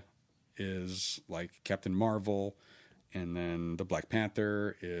America is like Captain Marvel, and then the Black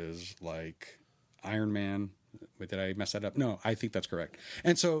Panther is like Iron Man. Wait, did I mess that up? No, I think that's correct.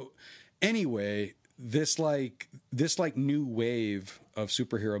 And so anyway, this new wave of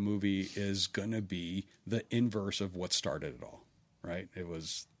superhero movie is gonna be the inverse of what started it all, right? It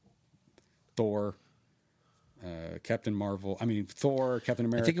was Thor, Captain Marvel. I mean, Thor, Captain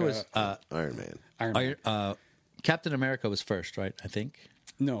America. I think it was Iron Man. Iron Man. Captain America was first, right? I think.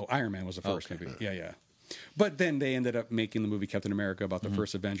 No, Iron Man was the first movie. Yeah. But then they ended up making the movie Captain America about the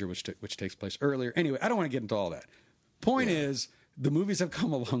first Avenger, which takes place earlier. Anyway, I don't want to get into all that. Point is, the movies have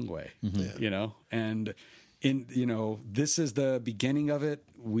come a long way, you know, and this is the beginning of it.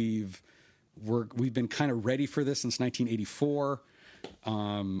 We've been kind of ready for this since 1984.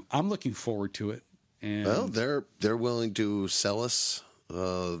 I'm looking forward to it. And well, they're willing to sell us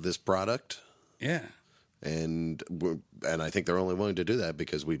this product. Yeah. And I think they're only willing to do that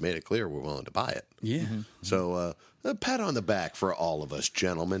because we've made it clear we're willing to buy it. Yeah. So a pat on the back for all of us,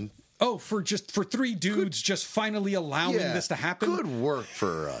 gentlemen. Oh, for three dudes just finally allowing this to happen. Good work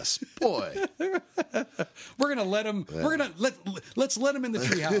for us, boy. We're gonna let him. Let's let him in the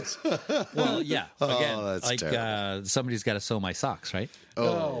treehouse. Well, yeah. Again, that's like somebody's got to sew my socks, right?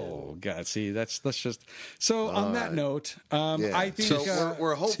 Oh God! See, let's just. So on that note, I think so.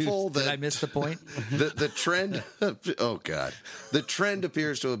 We're hopeful that Did I miss the point? the trend. Oh God, the trend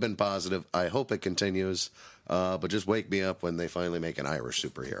appears to have been positive. I hope it continues. But just wake me up when they finally make an Irish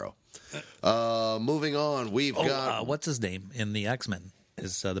superhero. Moving on, we've got what's his name in the X-Men?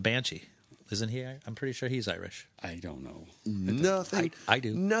 Is the Banshee? Isn't he? I'm pretty sure he's Irish. I don't know. Nothing. I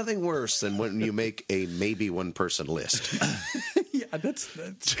do. Nothing worse than when you make a maybe one person list. Yeah, that's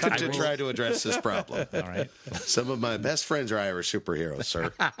to try to address this problem. All right. Some of my best friends are Irish superheroes,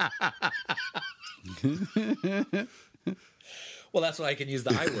 sir. Well, that's why I can use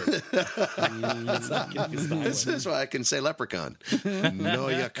the I word. This is why I can say leprechaun. No,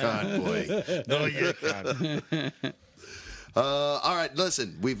 you can't, boy. No, you can't. All right,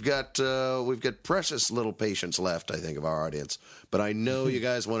 listen. We've got precious little patience left, I think, of our audience. But I know you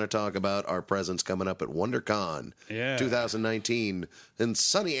guys want to talk about our presence coming up at WonderCon 2019 in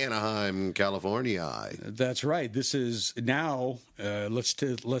sunny Anaheim, California. That's right. This is now. Let's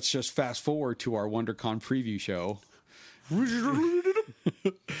just fast forward to our WonderCon preview show.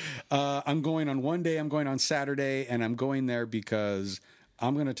 I'm going on one day. I'm going on Saturday, and I'm going there because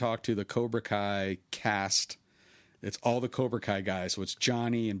I'm going to talk to the Cobra Kai cast. It's all the Cobra Kai guys. So it's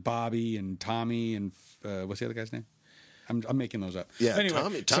Johnny and Bobby and Tommy and what's the other guy's name? I'm making those up. Yeah,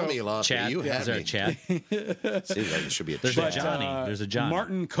 anyway, Tommy lost Chad. me. You had me. Chad? Seems like it should be a There's Chad. a Johnny. There's a Johnny.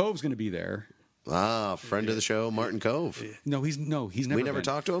 Martin Cove's going to be there. Ah, friend of the show, Martin Cove. No, he's never. We never been.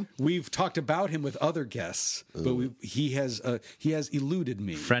 talked to him. We've talked about him with other guests, but he has eluded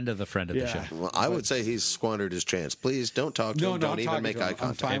me. Friend of the show. Well, I would say he's squandered his chance. Please don't talk to him. Don't even make eye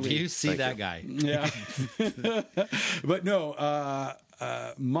contact. If you see that guy, yeah. But no,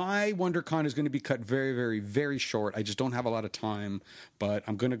 my WonderCon is going to be cut very, very, very short. I just don't have a lot of time, but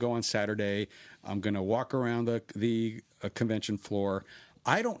I'm going to go on Saturday. I'm going to walk around the convention floor.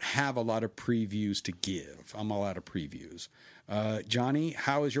 I don't have a lot of previews to give. I'm all out of previews. Johnny,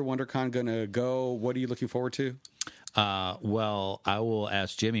 how is your WonderCon going to go? What are you looking forward to? Well, I will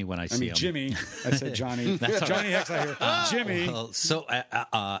ask Jimmy when I see him. Jimmy. I said Johnny. Johnny Hex out here. Jimmy. Well, so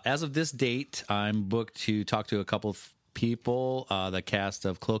as of this date, I'm booked to talk to a couple of people, the cast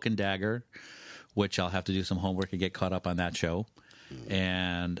of Cloak and Dagger, which I'll have to do some homework and get caught up on that show.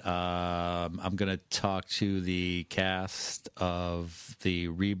 And I'm going to talk to the cast of the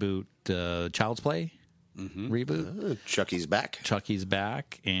reboot Child's Play reboot. Chucky's back. Chucky's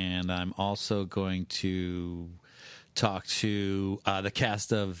back. And I'm also going to talk to the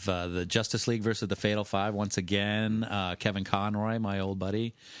cast of the Justice League versus the Fatal Five once again. Kevin Conroy, my old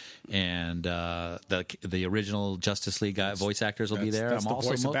buddy, and the original Justice League voice actors will be there. That's I'm the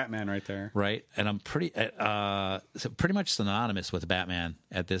also voice of Batman right there, right? And I'm pretty much synonymous with Batman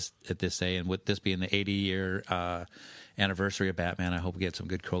at this day, and with this being the 80-year anniversary of Batman, I hope we get some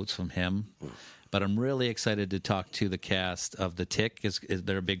good quotes from him. But I'm really excited to talk to the cast of The Tick. Is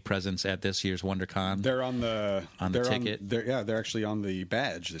there a big presence at this year's WonderCon? They're on the ticket. They're actually on the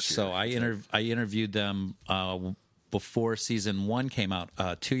badge this year. So I interviewed them before season 1 came out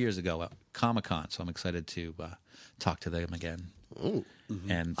 2 years ago at Comic-Con. So I'm excited to talk to them again. Ooh.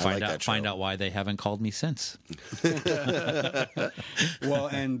 And find out why they haven't called me since. Well,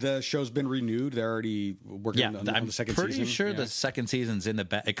 and the show's been renewed. They're already working on the second season. I'm pretty sure the second season's in the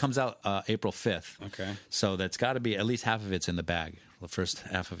bag. It comes out April 5th. Okay. So that's got to be at least half of it's in the bag, the first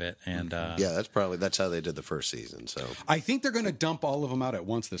half of it. And that's how they did the first season. So I think they're going to dump all of them out at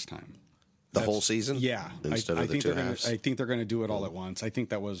once this time. The whole season? Yeah. Instead of the two halves? I think they're going to do it all at once. I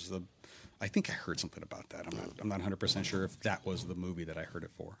think I heard something about that. I'm not 100% sure if that was the movie that I heard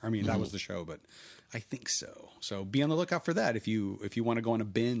it for. I mean, that was the show, but I think so. So be on the lookout for that if you want to go on a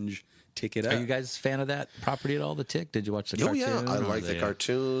binge. Tick it up. Are you guys a fan of that property at all, The Tick? Did you watch the cartoon? Oh, yeah. I like the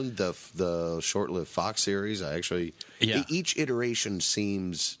cartoon, the short-lived Fox series. I actually... Each iteration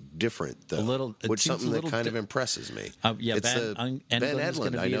seems different, though. Which something that kind of impresses me. Ben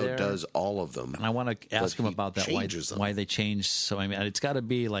Edlund, I know, does all of them. And I want to ask him about that, why they changed. So, I mean, it's got to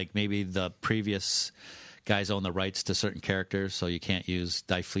be like maybe the previous guys own the rights to certain characters, so you can't use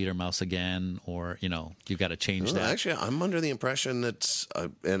Die Fledermaus again, or, you've got to change that. Actually, I'm under the impression that,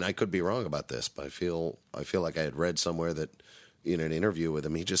 and I could be wrong about this, but I feel like I had read somewhere that in an interview with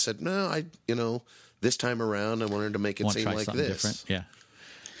him, he just said, no, this time around, I wanted to make it seem like this. Different. Yeah.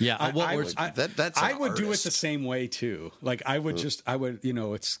 Yeah. I would do it the same way, too. Like, I'm going to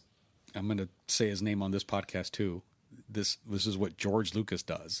say his name on this podcast, too. this is what George Lucas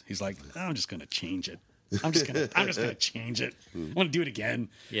does. He's like, I'm just going to change it. I'm just going to change it. I want to do it again.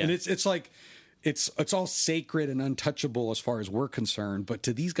 Yeah. And it's like, it's all sacred and untouchable as far as we're concerned. But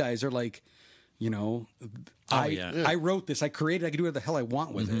to these guys, they're like, I wrote this, I created, I can do whatever the hell I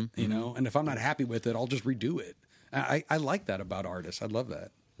want with it, and if I'm not happy with it, I'll just redo it. I like that about artists. I love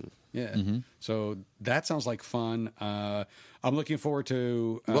that. Yeah. So that sounds like fun. I'm looking forward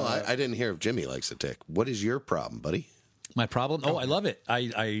to. Well, I didn't hear if Jimmy likes a tick. What is your problem, buddy? My problem? Oh, I love it.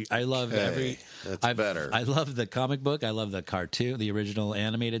 I love That's better. I love the comic book. I love the cartoon, the original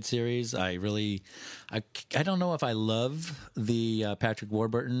animated series. I don't know if I love the Patrick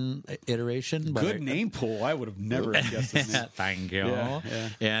Warburton iteration. But Good name pool. I would have never guessed this name. Thank you. Yeah.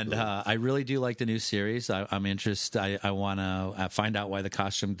 And I really do like the new series. I'm interested. I want to find out why the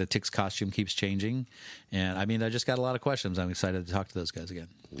Tick's costume keeps changing. And I mean, I just got a lot of questions. I'm excited to talk to those guys again.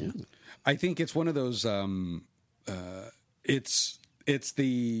 Yeah. I think it's one of those. It's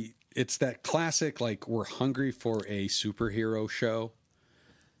that classic, like, we're hungry for a superhero show,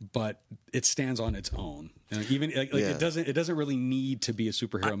 but it stands on its own. Even it doesn't really need to be a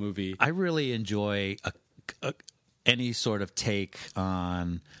superhero movie. I really enjoy any sort of take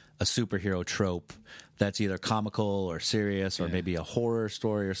on a superhero trope that's either comical or serious or maybe a horror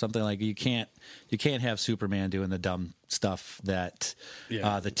story or something. Like you can't have Superman doing the dumb stuff that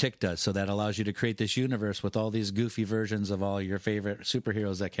the Tick does. So that allows you to create this universe with all these goofy versions of all your favorite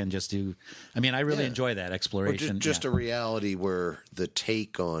superheroes that can just do. I mean, I really enjoy that exploration. Or just a reality where the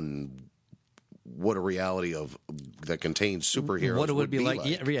take on what a reality of that contains superheroes what it would be like.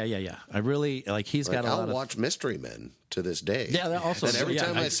 Yeah. I really like. He's got a lot. I'll watch Mystery Men to this day. Yeah, that also. And every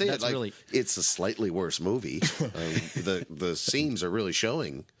time I see it, like, really... it's a slightly worse movie. The scenes are really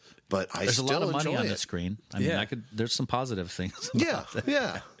showing, but there's still a lot of money enjoy on it. the screen. I mean, there's some positive things. Yeah.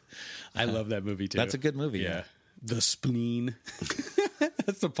 I love that movie too. That's a good movie. Yeah. The Spleen.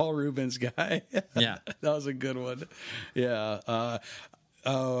 That's the Paul Rubens guy. Yeah, that was a good one. Yeah.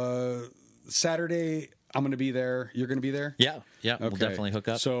 Saturday, I'm going to be there. You're going to be there? Yeah. Okay. We'll definitely hook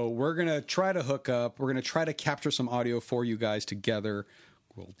up. So we're going to try to hook up. We're going to try to capture some audio for you guys together.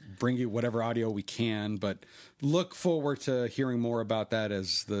 We'll bring you whatever audio we can, but look forward to hearing more about that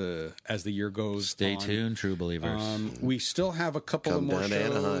as the year goes. Stay tuned, true believers. We still have a couple of more down shows.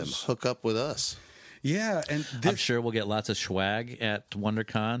 to Anaheim. Hook up with us. Yeah, and I'm sure we'll get lots of swag at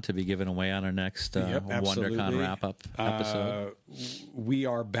WonderCon to be given away on our next WonderCon wrap-up episode. We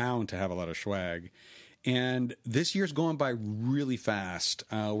are bound to have a lot of swag. And this year's going by really fast.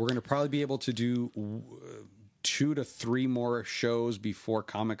 We're going to probably be able to do 2 to 3 more shows before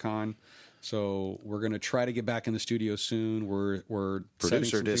Comic-Con. So we're going to try to get back in the studio soon. We're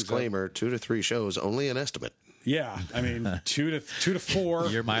producer disclaimer: 2 to 3 shows, only an estimate. Yeah, I mean 2 to 4.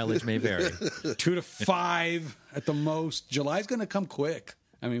 Your mileage may vary. 2 to 5 at the most. July's going to come quick.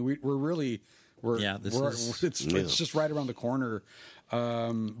 I mean, it's just right around the corner.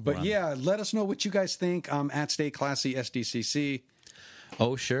 But let us know what you guys think. At Stay Classy SDCC.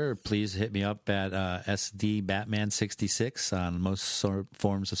 Oh, sure. Please hit me up at SDBatman66 on most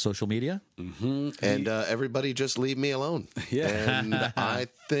forms of social media. Mm-hmm. And everybody just leave me alone. Yeah. And I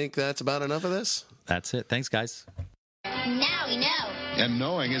think that's about enough of this. That's it. Thanks, guys. Now we know. And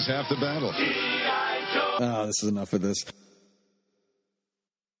knowing is half the battle. Oh, this is enough of this.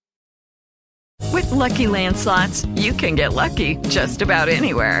 With Lucky Land Slots, you can get lucky just about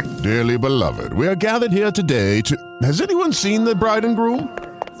anywhere. Dearly beloved, we are gathered here today to... Has anyone seen the bride and groom?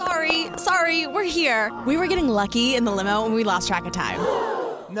 Sorry, we're here. We were getting lucky in the limo and we lost track of time.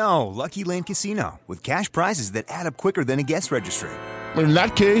 No, Lucky Land Casino, with cash prizes that add up quicker than a guest registry. In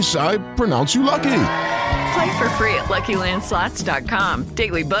that case, I pronounce you lucky. Play for free at LuckyLandSlots.com.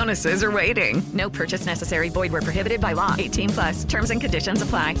 Daily bonuses are waiting. No purchase necessary. Void where prohibited by law. 18+. Terms and conditions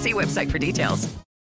apply. See website for details.